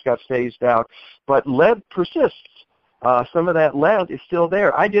 things got phased out. But lead persists. Some of that lead is still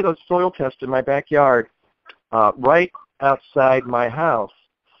there. I did a soil test in my backyard right outside my house,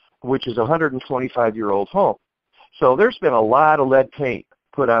 which is a 125-year-old home. So there's been a lot of lead paint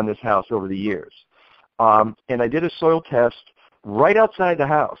put on this house over the years. And I did a soil test right outside the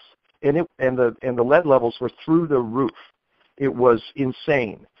house, and the lead levels were through the roof. It was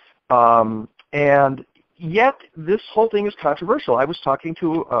insane. And yet this whole thing is controversial. I was talking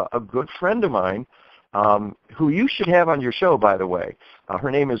to a good friend of mine, who you should have on your show, by the way.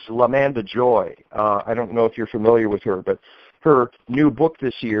 Her name is Lamanda Joy. I don't know if you're familiar with her, but her new book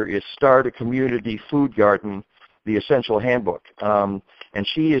this year is Start a Community Food Garden, The Essential Handbook. And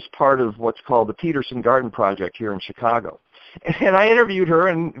she is part of what's called the Peterson Garden Project here in Chicago. And I interviewed her,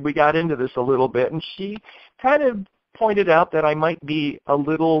 and we got into this a little bit, and she kind of pointed out that I might be a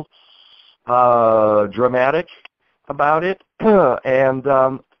little dramatic about it. And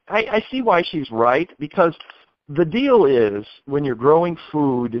I see why she's right, because the deal is when you're growing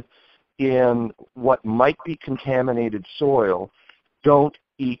food in what might be contaminated soil, don't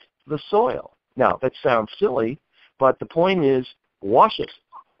eat the soil. Now, that sounds silly, but the point is wash it.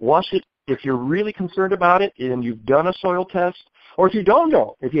 Wash it if you're really concerned about it and you've done a soil test, or if you don't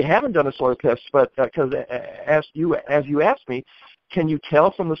know, if you haven't done a soil test, but because as you asked me, can you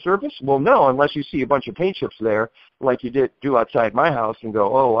tell from the surface? Well, no, unless you see a bunch of paint chips there, like you do outside my house, and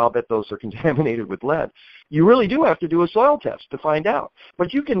go, oh, I'll bet those are contaminated with lead. You really do have to do a soil test to find out.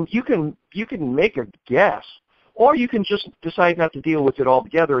 But you can make a guess, or you can just decide not to deal with it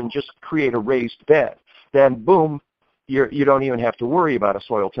altogether and just create a raised bed. Then, boom, you don't even have to worry about a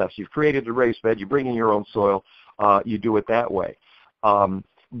soil test. You've created a raised bed. You bring in your own soil. You do it that way.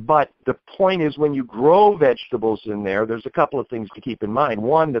 But the point is, when you grow vegetables in there, there's a couple of things to keep in mind.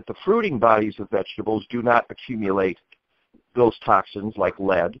 One, that the fruiting bodies of vegetables do not accumulate those toxins like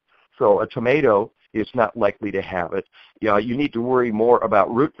lead. So a tomato is not likely to have it. You need to worry more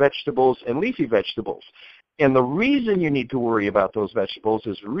about root vegetables and leafy vegetables. And the reason you need to worry about those vegetables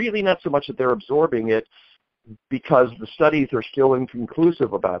is really not so much that they're absorbing it, because the studies are still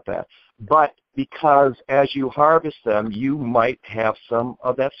inconclusive about that, but because as you harvest them, you might have some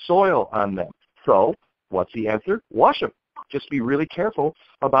of that soil on them. So what's the answer? Wash them. Just be really careful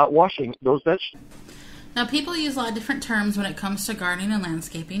about washing those vegetables. Now, people use a lot of different terms when it comes to gardening and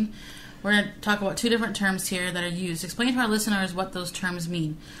landscaping. We're going to talk about two different terms here that are used. Explain to our listeners what those terms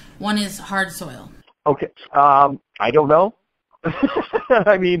mean. One is hard soil. Okay. I don't know.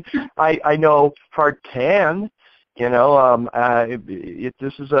 I mean, I know hard pan.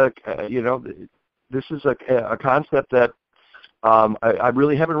 This is a concept that I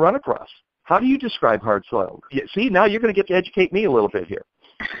really haven't run across. How do you describe hard soil? See, now you're going to get to educate me a little bit here.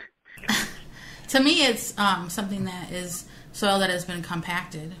 To me, it's something that is soil that has been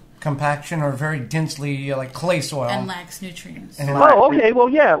compacted. Compaction, or very densely like clay soil. And lacks nutrients. Okay. Well,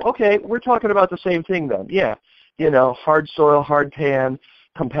 yeah. Okay. We're talking about the same thing then. Yeah. Hard soil, hard pan,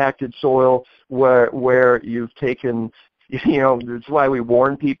 compacted soil, where you've taken, that's why we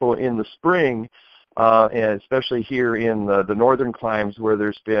warn people in the spring, and especially here in the northern climes where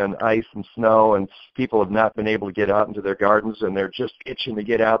there's been ice and snow and people have not been able to get out into their gardens and they're just itching to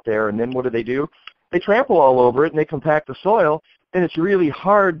get out there. And then what do? They trample all over it and they compact the soil, and it's really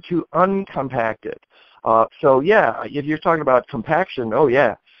hard to uncompact it. So yeah, if you're talking about compaction, oh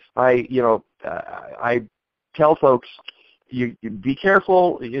yeah, I tell folks, you be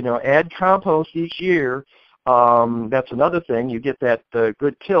careful, add compost each year. That's another thing. You get that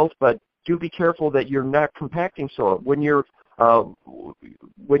good tilt, but do be careful that you're not compacting soil. When you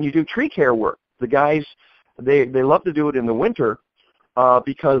do tree care work, the guys, they love to do it in the winter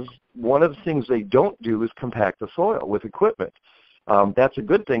because one of the things they don't do is compact the soil with equipment. That's a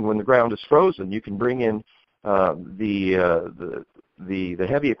good thing when the ground is frozen. You can bring in the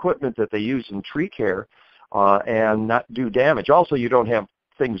heavy equipment that they use in tree care and not do damage. Also, you don't have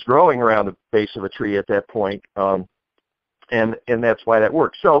things growing around the base of a tree at that point, and that's why that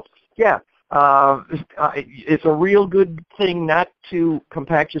works. So, yeah, it's a real good thing not to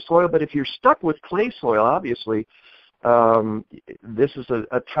compact your soil, but if you're stuck with clay soil, obviously, this is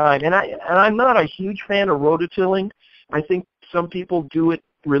a time, and I'm not a huge fan of rototilling. I think some people do it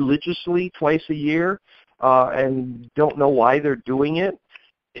religiously twice a year and don't know why they're doing it.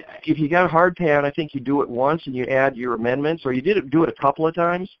 If you got a hard pan, I think you do it once and you add your amendments, or you do it a couple of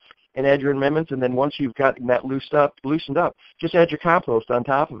times and add your amendments, and then once you've gotten that loosened up, just add your compost on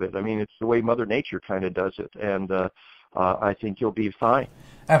top of it. I mean, it's the way Mother Nature kind of does it, and I think you'll be fine.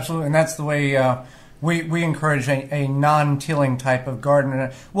 Absolutely, and that's the way we encourage a non-tilling type of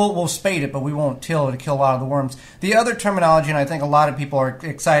garden. We'll spade it, but we won't till it to kill a lot of the worms. The other terminology, and I think a lot of people are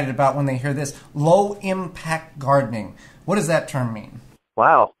excited about when they hear this, low-impact gardening. What does that term mean?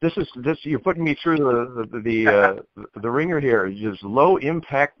 Wow, this you're putting me through the ringer here. Just low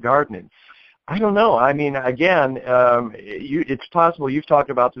impact gardening. I don't know. I mean, again, it's possible you've talked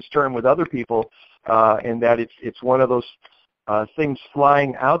about this term with other people, and that it's one of those things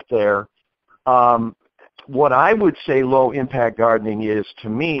flying out there. What I would say low impact gardening is, to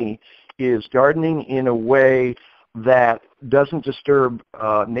me, is gardening in a way that doesn't disturb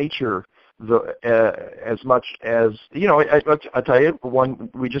nature as much as, I'll tell you, one,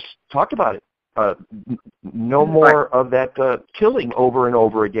 we just talked about it. No more of that tilling over and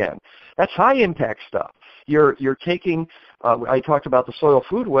over again. That's high impact stuff. You're taking, I talked about the soil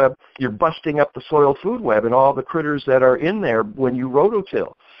food web, you're busting up the soil food web and all the critters that are in there when you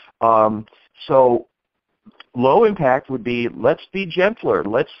rototill. So low impact would be, let's be gentler.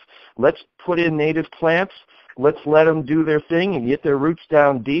 Let's put in native plants. Let's let them do their thing and get their roots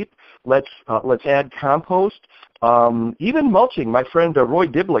down deep. Let's add compost, even mulching. My friend Roy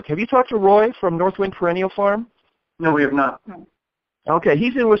Diblick. Have you talked to Roy from Northwind Perennial Farm? No, we have not. Okay,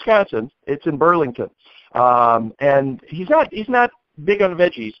 he's in Wisconsin. It's in Burlington, and he's not big on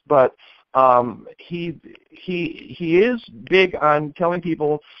veggies, but he is big on telling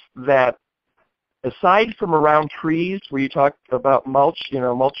people that aside from around trees, where you talk about mulch,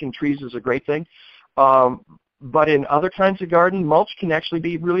 mulching trees is a great thing. But in other kinds of garden, mulch can actually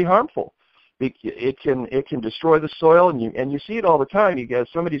be really harmful. It can destroy the soil, and you see it all the time.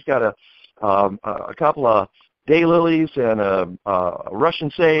 Somebody's got a couple of daylilies and a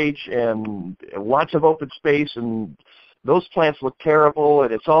Russian sage and lots of open space, and those plants look terrible,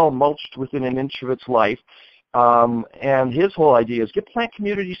 and it's all mulched within an inch of its life. And his whole idea is get plant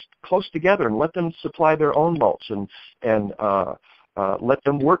communities close together and let them supply their own mulch and let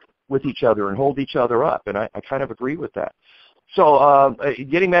them work with each other and hold each other up, and I kind of agree with that. So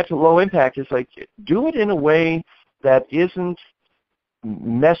getting back to low impact, is like, do it in a way that isn't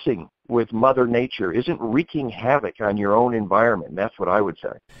messing with Mother Nature, isn't wreaking havoc on your own environment. That's what I would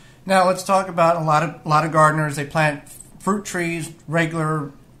say. Now let's talk about a lot of gardeners. They plant fruit trees,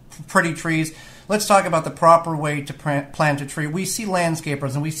 regular pretty trees. Let's talk about the proper way to plant a tree. We see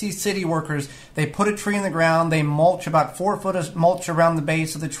landscapers and we see city workers. They put a tree in the ground. They mulch about 4 foot of mulch around the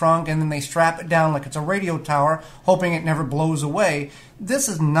base of the trunk, and then they strap it down like it's a radio tower, hoping it never blows away. This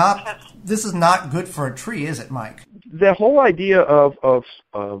is not good for a tree, is it, Mike? The whole idea of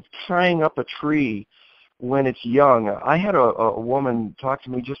tying up a tree when it's young. I had a woman talk to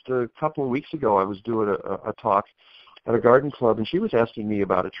me just a couple of weeks ago. I was doing a talk at a garden club, and she was asking me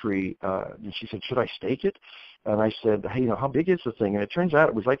about a tree, and she said, should I stake it? And I said, hey, how big is the thing? And it turns out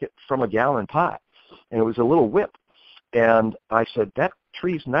it was like from a gallon pot, and it was a little whip. And I said, that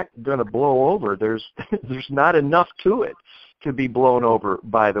tree's not going to blow over. There's not enough to it to be blown over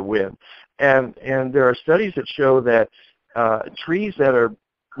by the wind. And there are studies that show that trees that are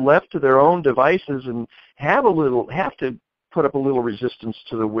left to their own devices and have to put up a little resistance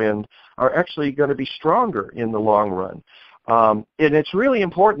to the wind are actually going to be stronger in the long run. And it's really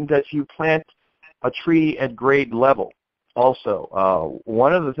important that you plant a tree at grade level also.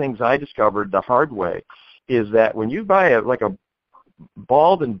 One of the things I discovered the hard way is that when you buy a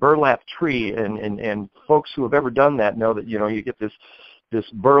balled and burlap tree, and folks who have ever done that know that, you get this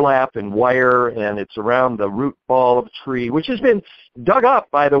burlap and wire, and it's around the root ball of a tree, which has been dug up,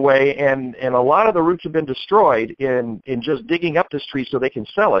 by the way, and a lot of the roots have been destroyed in just digging up this tree so they can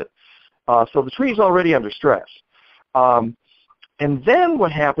sell it. So the tree is already under stress. And then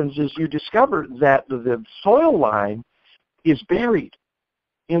what happens is you discover that the soil line is buried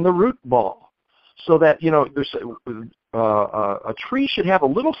in the root ball, so that, there's a tree should have a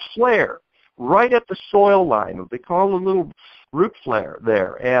little flare right at the soil line. They call it a little root flare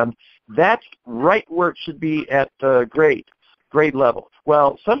there, and that's right where it should be at grade level.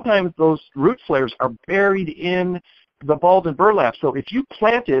 Well, sometimes those root flares are buried in the balled and burlap, so if you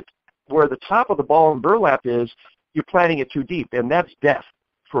plant it where the top of the ball and burlap is, you're planting it too deep, and that's death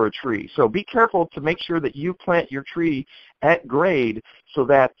for a tree. So be careful to make sure that you plant your tree at grade so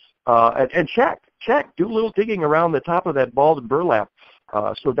that and check, do a little digging around the top of that balled burlap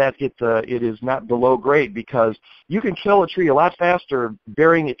so that it is not below grade, because you can kill a tree a lot faster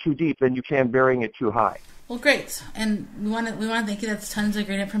burying it too deep than you can burying it too high. Well, great, and we want to thank you. That's tons of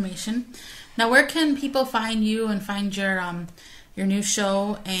great information. Now, where can people find you and find your new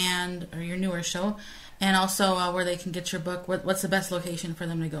show or your newer show, and also where they can get your book? What's the best location for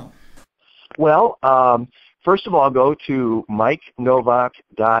them to go? Well, first of all, go to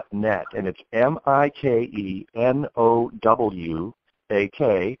MikeNowak.net, and it's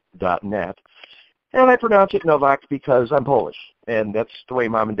MikeNowak.net. And I pronounce it Novak because I'm Polish, and that's the way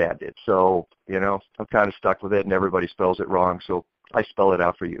Mom and Dad did. So, I'm kind of stuck with it, and everybody spells it wrong, so I spell it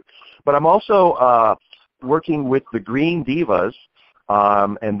out for you. But I'm also working with the Green Divas,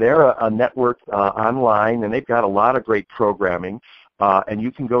 and they're a network online, and they've got a lot of great programming. And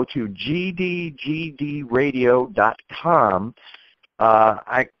you can go to gdgdradio.com.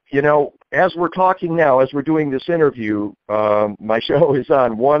 As we're talking now, as we're doing this interview, my show is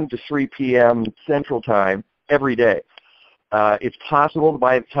on 1 to 3 p.m. Central Time every day. It's possible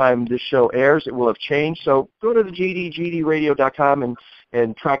by the time this show airs, it will have changed. So go to the gdgdradio.com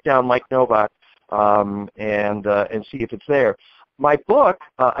and track down Mike Nowak and see if it's there. My book,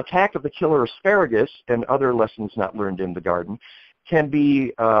 Attack of the Killer Asparagus and Other Lessons Not Learned in the Garden, can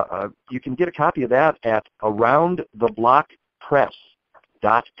be, you can get a copy of that at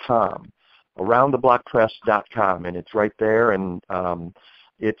aroundtheblockpress.com, aroundtheblockpress.com, and it's right there, and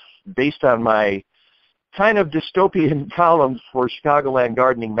it's based on my kind of dystopian columns for Chicagoland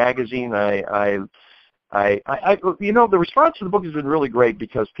Gardening Magazine. The response to the book has been really great,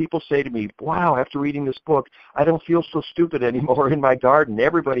 because people say to me, wow, after reading this book, I don't feel so stupid anymore in my garden.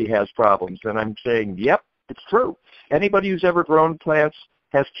 Everybody has problems. And I'm saying, yep, it's true. Anybody who's ever grown plants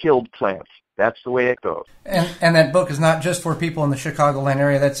has killed plants. That's the way it goes. And that book is not just for people in the Chicagoland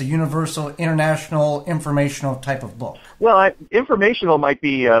area. That's a universal, international, informational type of book. Well, informational might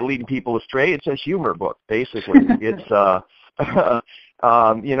be leading people astray. It's a humor book, basically. It's,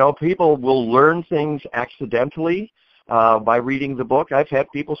 people will learn things accidentally by reading the book. I've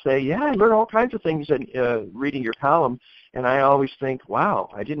had people say, yeah, I learn all kinds of things reading your column. And I always think, wow,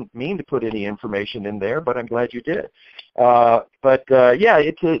 I didn't mean to put any information in there, but I'm glad you did.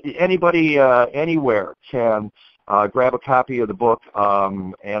 Anybody anywhere can grab a copy of the book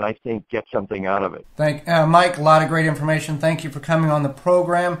and I think get something out of it. Mike, a lot of great information. Thank you for coming on the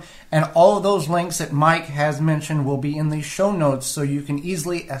program. And all of those links that Mike has mentioned will be in the show notes, so you can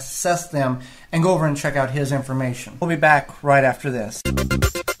easily access them and go over and check out his information. We'll be back right after this.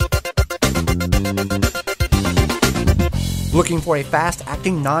 Looking for a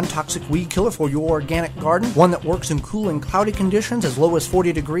fast-acting, non-toxic weed killer for your organic garden? One that works in cool and cloudy conditions as low as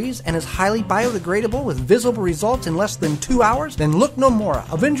 40 degrees and is highly biodegradable with visible results in less than 2 hours? Then look no more.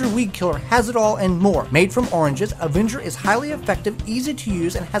 Avenger Weed Killer has it all and more. Made from oranges, Avenger is highly effective, easy to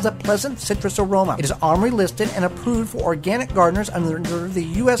use, and has a pleasant citrus aroma. It is OMRI listed and approved for organic gardeners under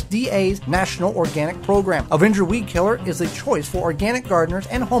the USDA's National Organic Program. Avenger Weed Killer is a choice for organic gardeners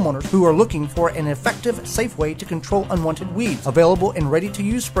and homeowners who are looking for an effective, safe way to control unwanted weeds. Available in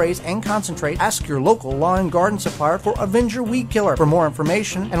ready-to-use sprays and concentrate. Ask your local lawn and garden supplier for Avenger Weed Killer. For more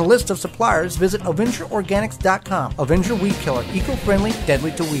information and a list of suppliers, visit AvengerOrganics.com. Avenger Weed Killer, eco-friendly,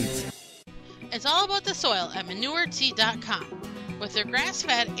 deadly to weeds. It's all about the soil at ManureT.com. With their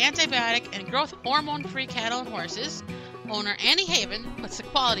grass-fed, antibiotic, and growth hormone-free cattle and horses, owner Annie Haven puts the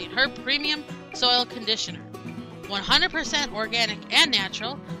quality in her premium soil conditioner. 100% organic and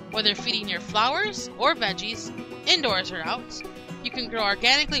natural, whether feeding your flowers or veggies, indoors or out, you can grow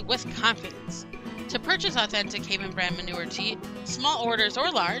organically with confidence. To purchase authentic Haven brand Manure Tea, small orders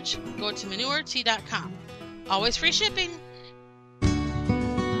or large, go to ManureT.com. Always free shipping.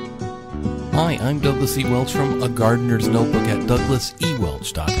 Hi, I'm Douglas E. Welch from A Gardener's Notebook at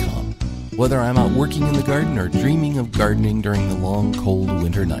DouglasEWelch.com. Whether I'm out working in the garden or dreaming of gardening during the long, cold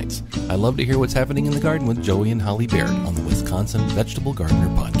winter nights, I love to hear what's happening in the garden with Joey and Holly Baird on the Wisconsin Vegetable Gardener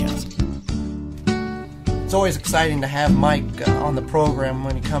Podcast. It's always exciting to have Mike on the program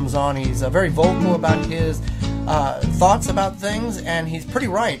when he comes on. He's very vocal about his thoughts about things, and he's pretty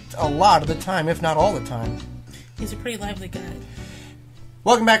right a lot of the time, if not all the time. He's a pretty lively guy.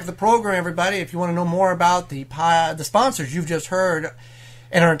 Welcome back to the program, everybody. If you want to know more about the sponsors you've just heard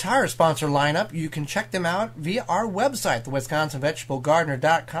and our entire sponsor lineup, you can check them out via our website, the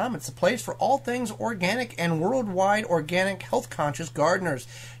WisconsinVegetableGardener.com. It's a place for all things organic and worldwide organic, health-conscious gardeners.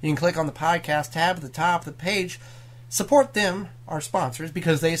 You can click on the podcast tab at the top of the page. Support them, our sponsors,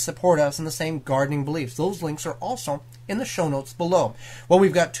 because they support us in the same gardening beliefs. Those links are also in the show notes below. Well,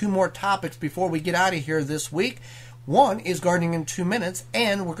 we've got two more topics before we get out of here this week. One is Gardening in 2 Minutes,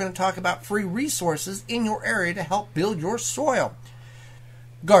 and we're going to talk about free resources in your area to help build your soil.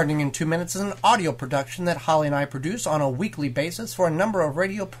 Gardening in 2 Minutes is an audio production that Holly and I produce on a weekly basis for a number of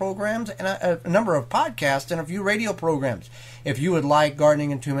radio programs and a number of podcasts and a few radio programs. If you would like Gardening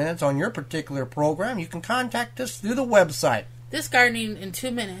in 2 Minutes on your particular program, you can contact us through the website. This Gardening in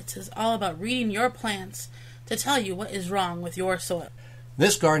 2 Minutes is all about reading your plants to tell you what is wrong with your soil.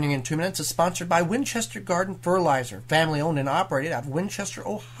 This Gardening in 2 Minutes is sponsored by Winchester Garden Fertilizer, family-owned and operated out of Winchester,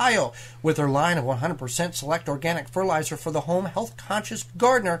 Ohio, with their line of 100% select organic fertilizer for the home health-conscious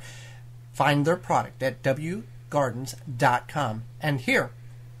gardener. Find their product at wgardens.com. And here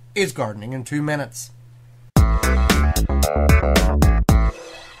is Gardening in 2 Minutes.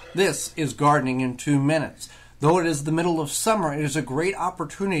 This is Gardening in 2 Minutes. Though it is the middle of summer, it is a great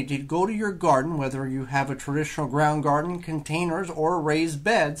opportunity to go to your garden, whether you have a traditional ground garden, containers, or raised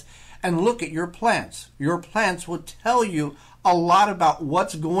beds, and look at your plants. Your plants will tell you a lot about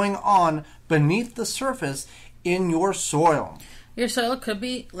what's going on beneath the surface in your soil. Your soil could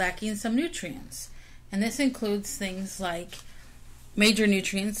be lacking some nutrients, and this includes things like major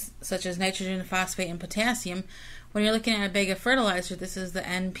nutrients such as nitrogen, phosphate, and potassium. When you're looking at a bag of fertilizer, this is the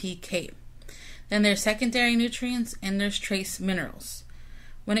NPK. Then there's secondary nutrients and there's trace minerals.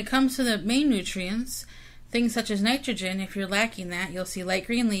 When it comes to the main nutrients, things such as nitrogen, if you're lacking that, you'll see light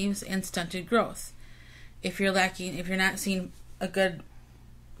green leaves and stunted growth. If you're not seeing a good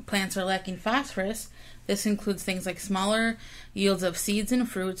plants are lacking phosphorus, this includes things like smaller yields of seeds and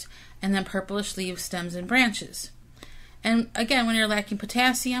fruits, and then purplish leaves, stems, and branches. And again, when you're lacking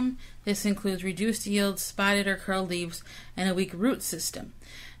potassium, this includes reduced yields, spotted or curled leaves, and a weak root system.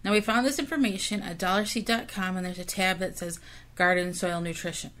 Now, we found this information at dollarseed.com, and there's a tab that says Garden Soil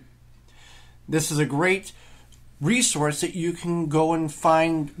Nutrition. This is a great resource that you can go and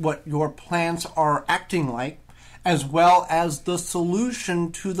find what your plants are acting like, as well as the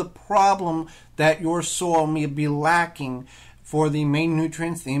solution to the problem that your soil may be lacking for the main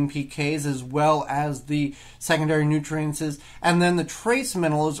nutrients, the NPKs, as well as the secondary nutrients. And then the trace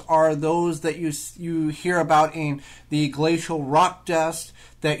minerals are those that you hear about in the glacial rock dust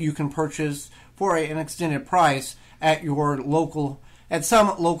that you can purchase for an extended price at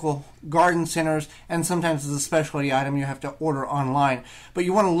some local garden centers, and sometimes as a specialty item you have to order online. But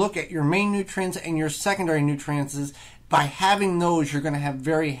you want to look at your main nutrients and your secondary nutrients. By having those, you're going to have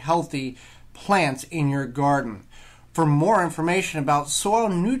very healthy plants in your garden. For more information about soil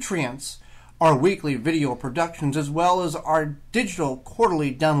nutrients, our weekly video productions, as well as our digital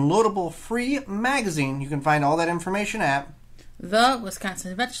quarterly downloadable free magazine, you can find all that information at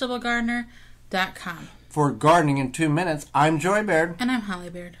thewisconsinvegetablegardener.com. For Gardening in 2 Minutes, I'm Joy Baird. And I'm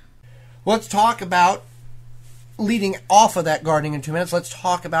Holly Baird. Let's talk about, leading off of that Gardening in 2 Minutes, let's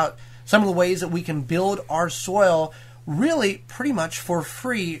talk about some of the ways that we can build our soil really pretty much for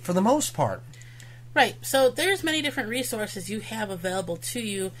free for the most part. Right. So there's many different resources you have available to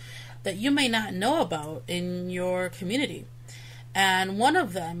you that you may not know about in your community. And one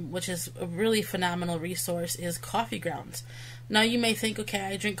of them, which is a really phenomenal resource, is coffee grounds. Now, you may think, okay,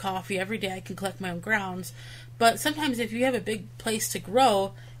 I drink coffee every day, I can collect my own grounds. But sometimes if you have a big place to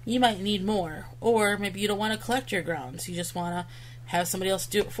grow, you might need more. Or maybe you don't want to collect your grounds. You just want to have somebody else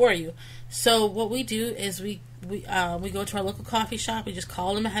do it for you. So what we do is we go to our local coffee shop. We just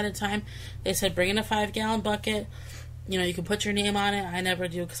call them ahead of time. They said, bring in a 5-gallon bucket. You know, you can put your name on it. I never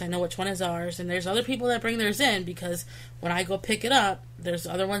do because I know which one is ours. And there's other people that bring theirs in because when I go pick it up, there's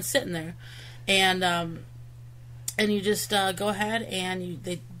other ones sitting there. And you just go ahead and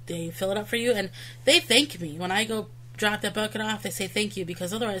they fill it up for you. And they thank me. When I go drop that bucket off, they say thank you,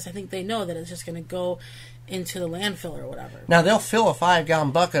 because otherwise I think they know that it's just going to go into the landfill or whatever. Now, they'll fill a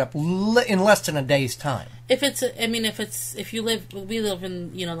 5-gallon bucket up in less than a day's time. We live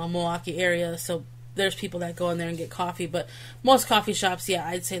in, the Milwaukee area, so there's people that go in there and get coffee, but most coffee shops,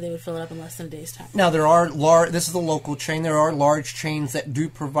 I'd say they would fill it up in less than a day's time. Now, this is a local chain. There are large chains that do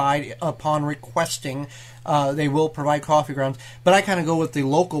provide, upon requesting, they will provide coffee grounds. But I kind of go with the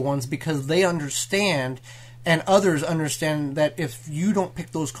local ones because they understand, and others understand, that if you don't pick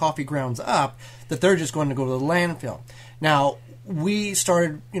those coffee grounds up, that they're just going to go to the landfill. Now, we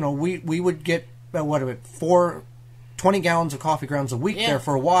started, we would get, 20 gallons of coffee grounds a week there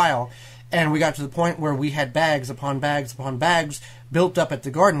for a while. And we got to the point where we had bags upon bags upon bags built up at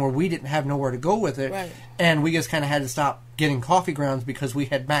the garden where we didn't have nowhere to go with it. Right. And we just kind of had to stop getting coffee grounds because we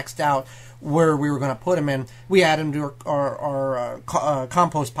had maxed out where we were going to put them in. We add them to our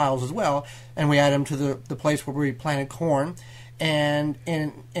compost piles as well, and we add them to the place where we planted corn.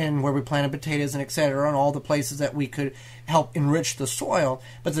 and where we planted potatoes and etc. and all the places that we could help enrich the soil.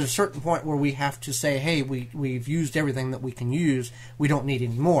 But there's a certain point where we have to say, hey, we've used everything that we can use. We don't need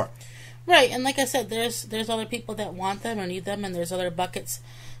any more. Right, and like I said, there's other people that want them or need them, and there's other buckets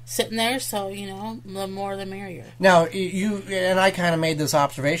sitting there, so, the more the merrier. Now, you and I kind of made this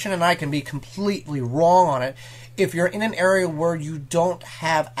observation, and I can be completely wrong on it. If you're in an area where you don't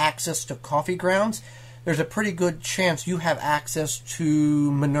have access to coffee grounds, there's a pretty good chance you have access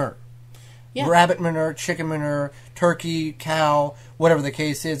to manure. Yeah. Rabbit manure, chicken manure, turkey, cow, whatever the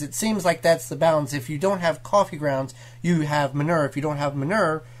case is. It seems like that's the balance. If you don't have coffee grounds, you have manure. If you don't have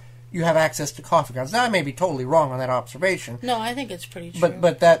manure, you have access to coffee grounds. Now, I may be totally wrong on that observation. No, I think it's pretty true.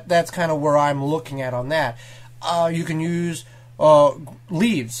 But that's kind of where I'm looking at on that. You can use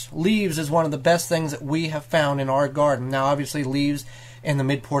leaves. Leaves is one of the best things that we have found in our garden. Now, obviously, leaves in the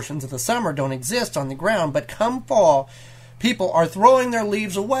mid-portions of the summer don't exist on the ground, but come fall, people are throwing their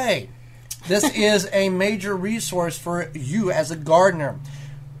leaves away. This is a major resource for you as a gardener.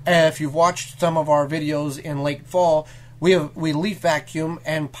 If you've watched some of our videos in late fall, we leaf vacuum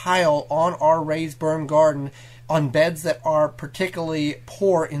and pile on our raised berm garden on beds that are particularly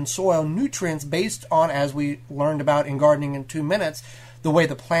poor in soil nutrients based on, as we learned about in Gardening in 2 Minutes, the way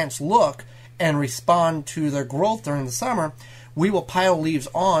the plants look and respond to their growth during the summer. We will pile leaves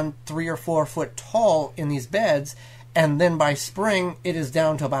on 3 or 4 foot tall in these beds, and then by spring it is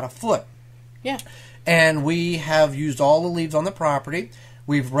down to about a foot. Yeah. And we have used all the leaves on the property.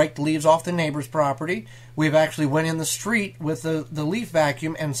 We've raked leaves off the neighbor's property. We've actually went in the street with the leaf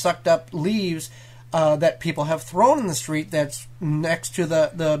vacuum and sucked up leaves that people have thrown in the street that's next to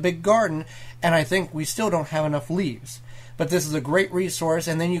the big garden, and I think we still don't have enough leaves. But this is a great resource,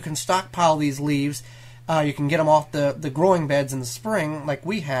 and then you can stockpile these leaves. You can get them off the growing beds in the spring, like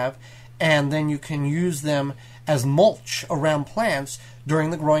we have, and then you can use them as mulch around plants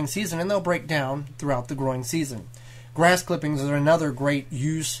during the growing season, and they'll break down throughout the growing season. Grass clippings are another great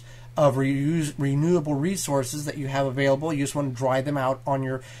use of renewable resources that you have available. You just want to dry them out on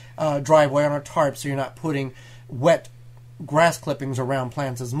your driveway on a tarp so you're not putting wet grass clippings around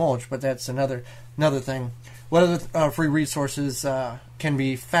plants as mulch, but that's another thing. What other free resources can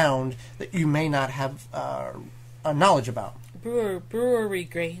be found that you may not have knowledge about? Brewery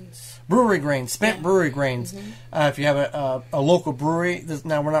grains. Brewery grains, spent brewery grains. Mm-hmm. If you have a local brewery,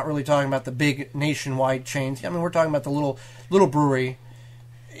 now we're not really talking about the big nationwide chains. I mean, we're talking about the little brewery.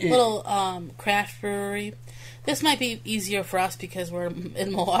 Little craft brewery. This might be easier for us because we're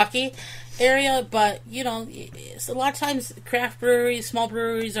in Milwaukee area, but, a lot of times craft breweries, small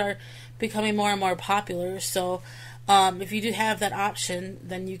breweries are becoming more and more popular, so if you do have that option,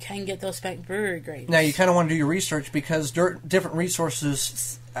 then you can get those spent brewery grains. Now, you kind of want to do your research because different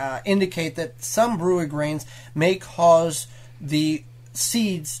resources indicate that some brewery grains may cause the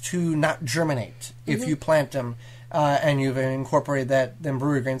seeds to not germinate if you plant them and you've incorporated them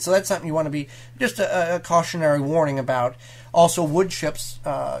brewery grains. So that's something you want to be just a cautionary warning about. Also, wood chips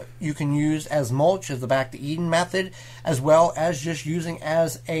you can use as mulch, as the Back to Eden method, as well as just using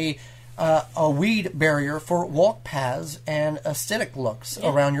as a weed barrier for walk paths and aesthetic looks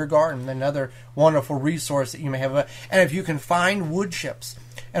around your garden. Another wonderful resource that you may have. And if you can find wood chips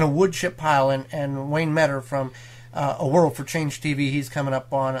and a wood chip pile, and Wayne Metter from A World for Change TV, he's coming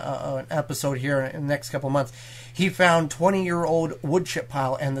up on an episode here in the next couple of months. He found 20-year-old wood chip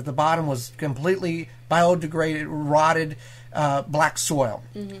pile, and that the bottom was completely biodegraded, rotted black soil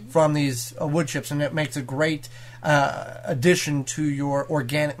from these wood chips, and it makes a great addition to your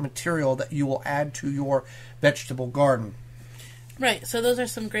organic material that you will add to your vegetable garden. Right, so those are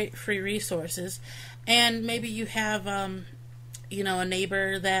some great free resources. And maybe you have, a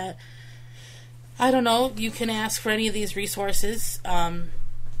neighbor that, I don't know, you can ask for any of these resources.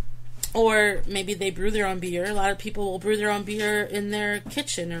 Or maybe they brew their own beer. A lot of people will brew their own beer in their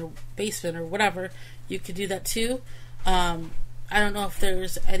kitchen or basement or whatever. You could do that too. I don't know if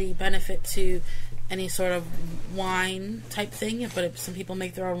there's any benefit to any sort of wine type thing, but some people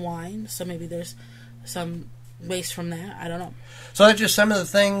make their own wine, so maybe there's some waste from that. I don't know. So that's just some of the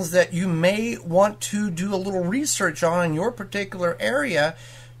things that you may want to do a little research on in your particular area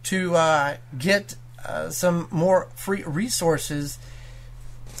to get some more free resources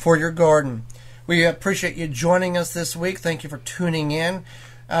for your garden. We appreciate you joining us this week. Thank you for tuning in.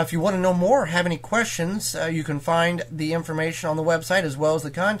 If you want to know more or have any questions, you can find the information on the website as well as the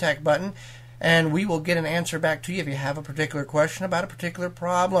contact button, and we will get an answer back to you if you have a particular question about a particular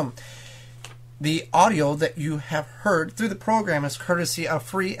problem. The audio that you have heard through the program is courtesy of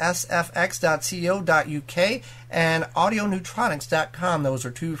freesfx.co.uk and audioneutronics.com. Those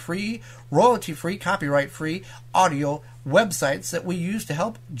are two free, royalty-free, copyright-free audio websites that we use to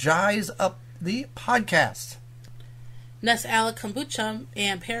help jazz up the podcast. Nesala Kombucha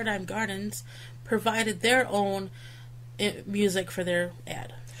and Paradigm Gardens provided their own music for their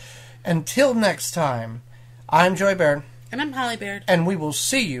ad. Until next time, I'm Joy Baird. And I'm Holly Baird. And we will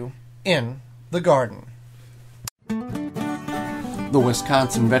see you in the garden. The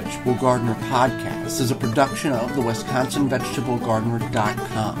Wisconsin Vegetable Gardener Podcast is a production of the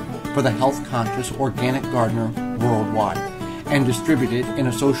WisconsinVegetableGardener.com for the health-conscious organic gardener worldwide and distributed in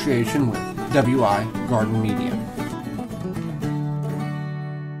association with WI Garden Media.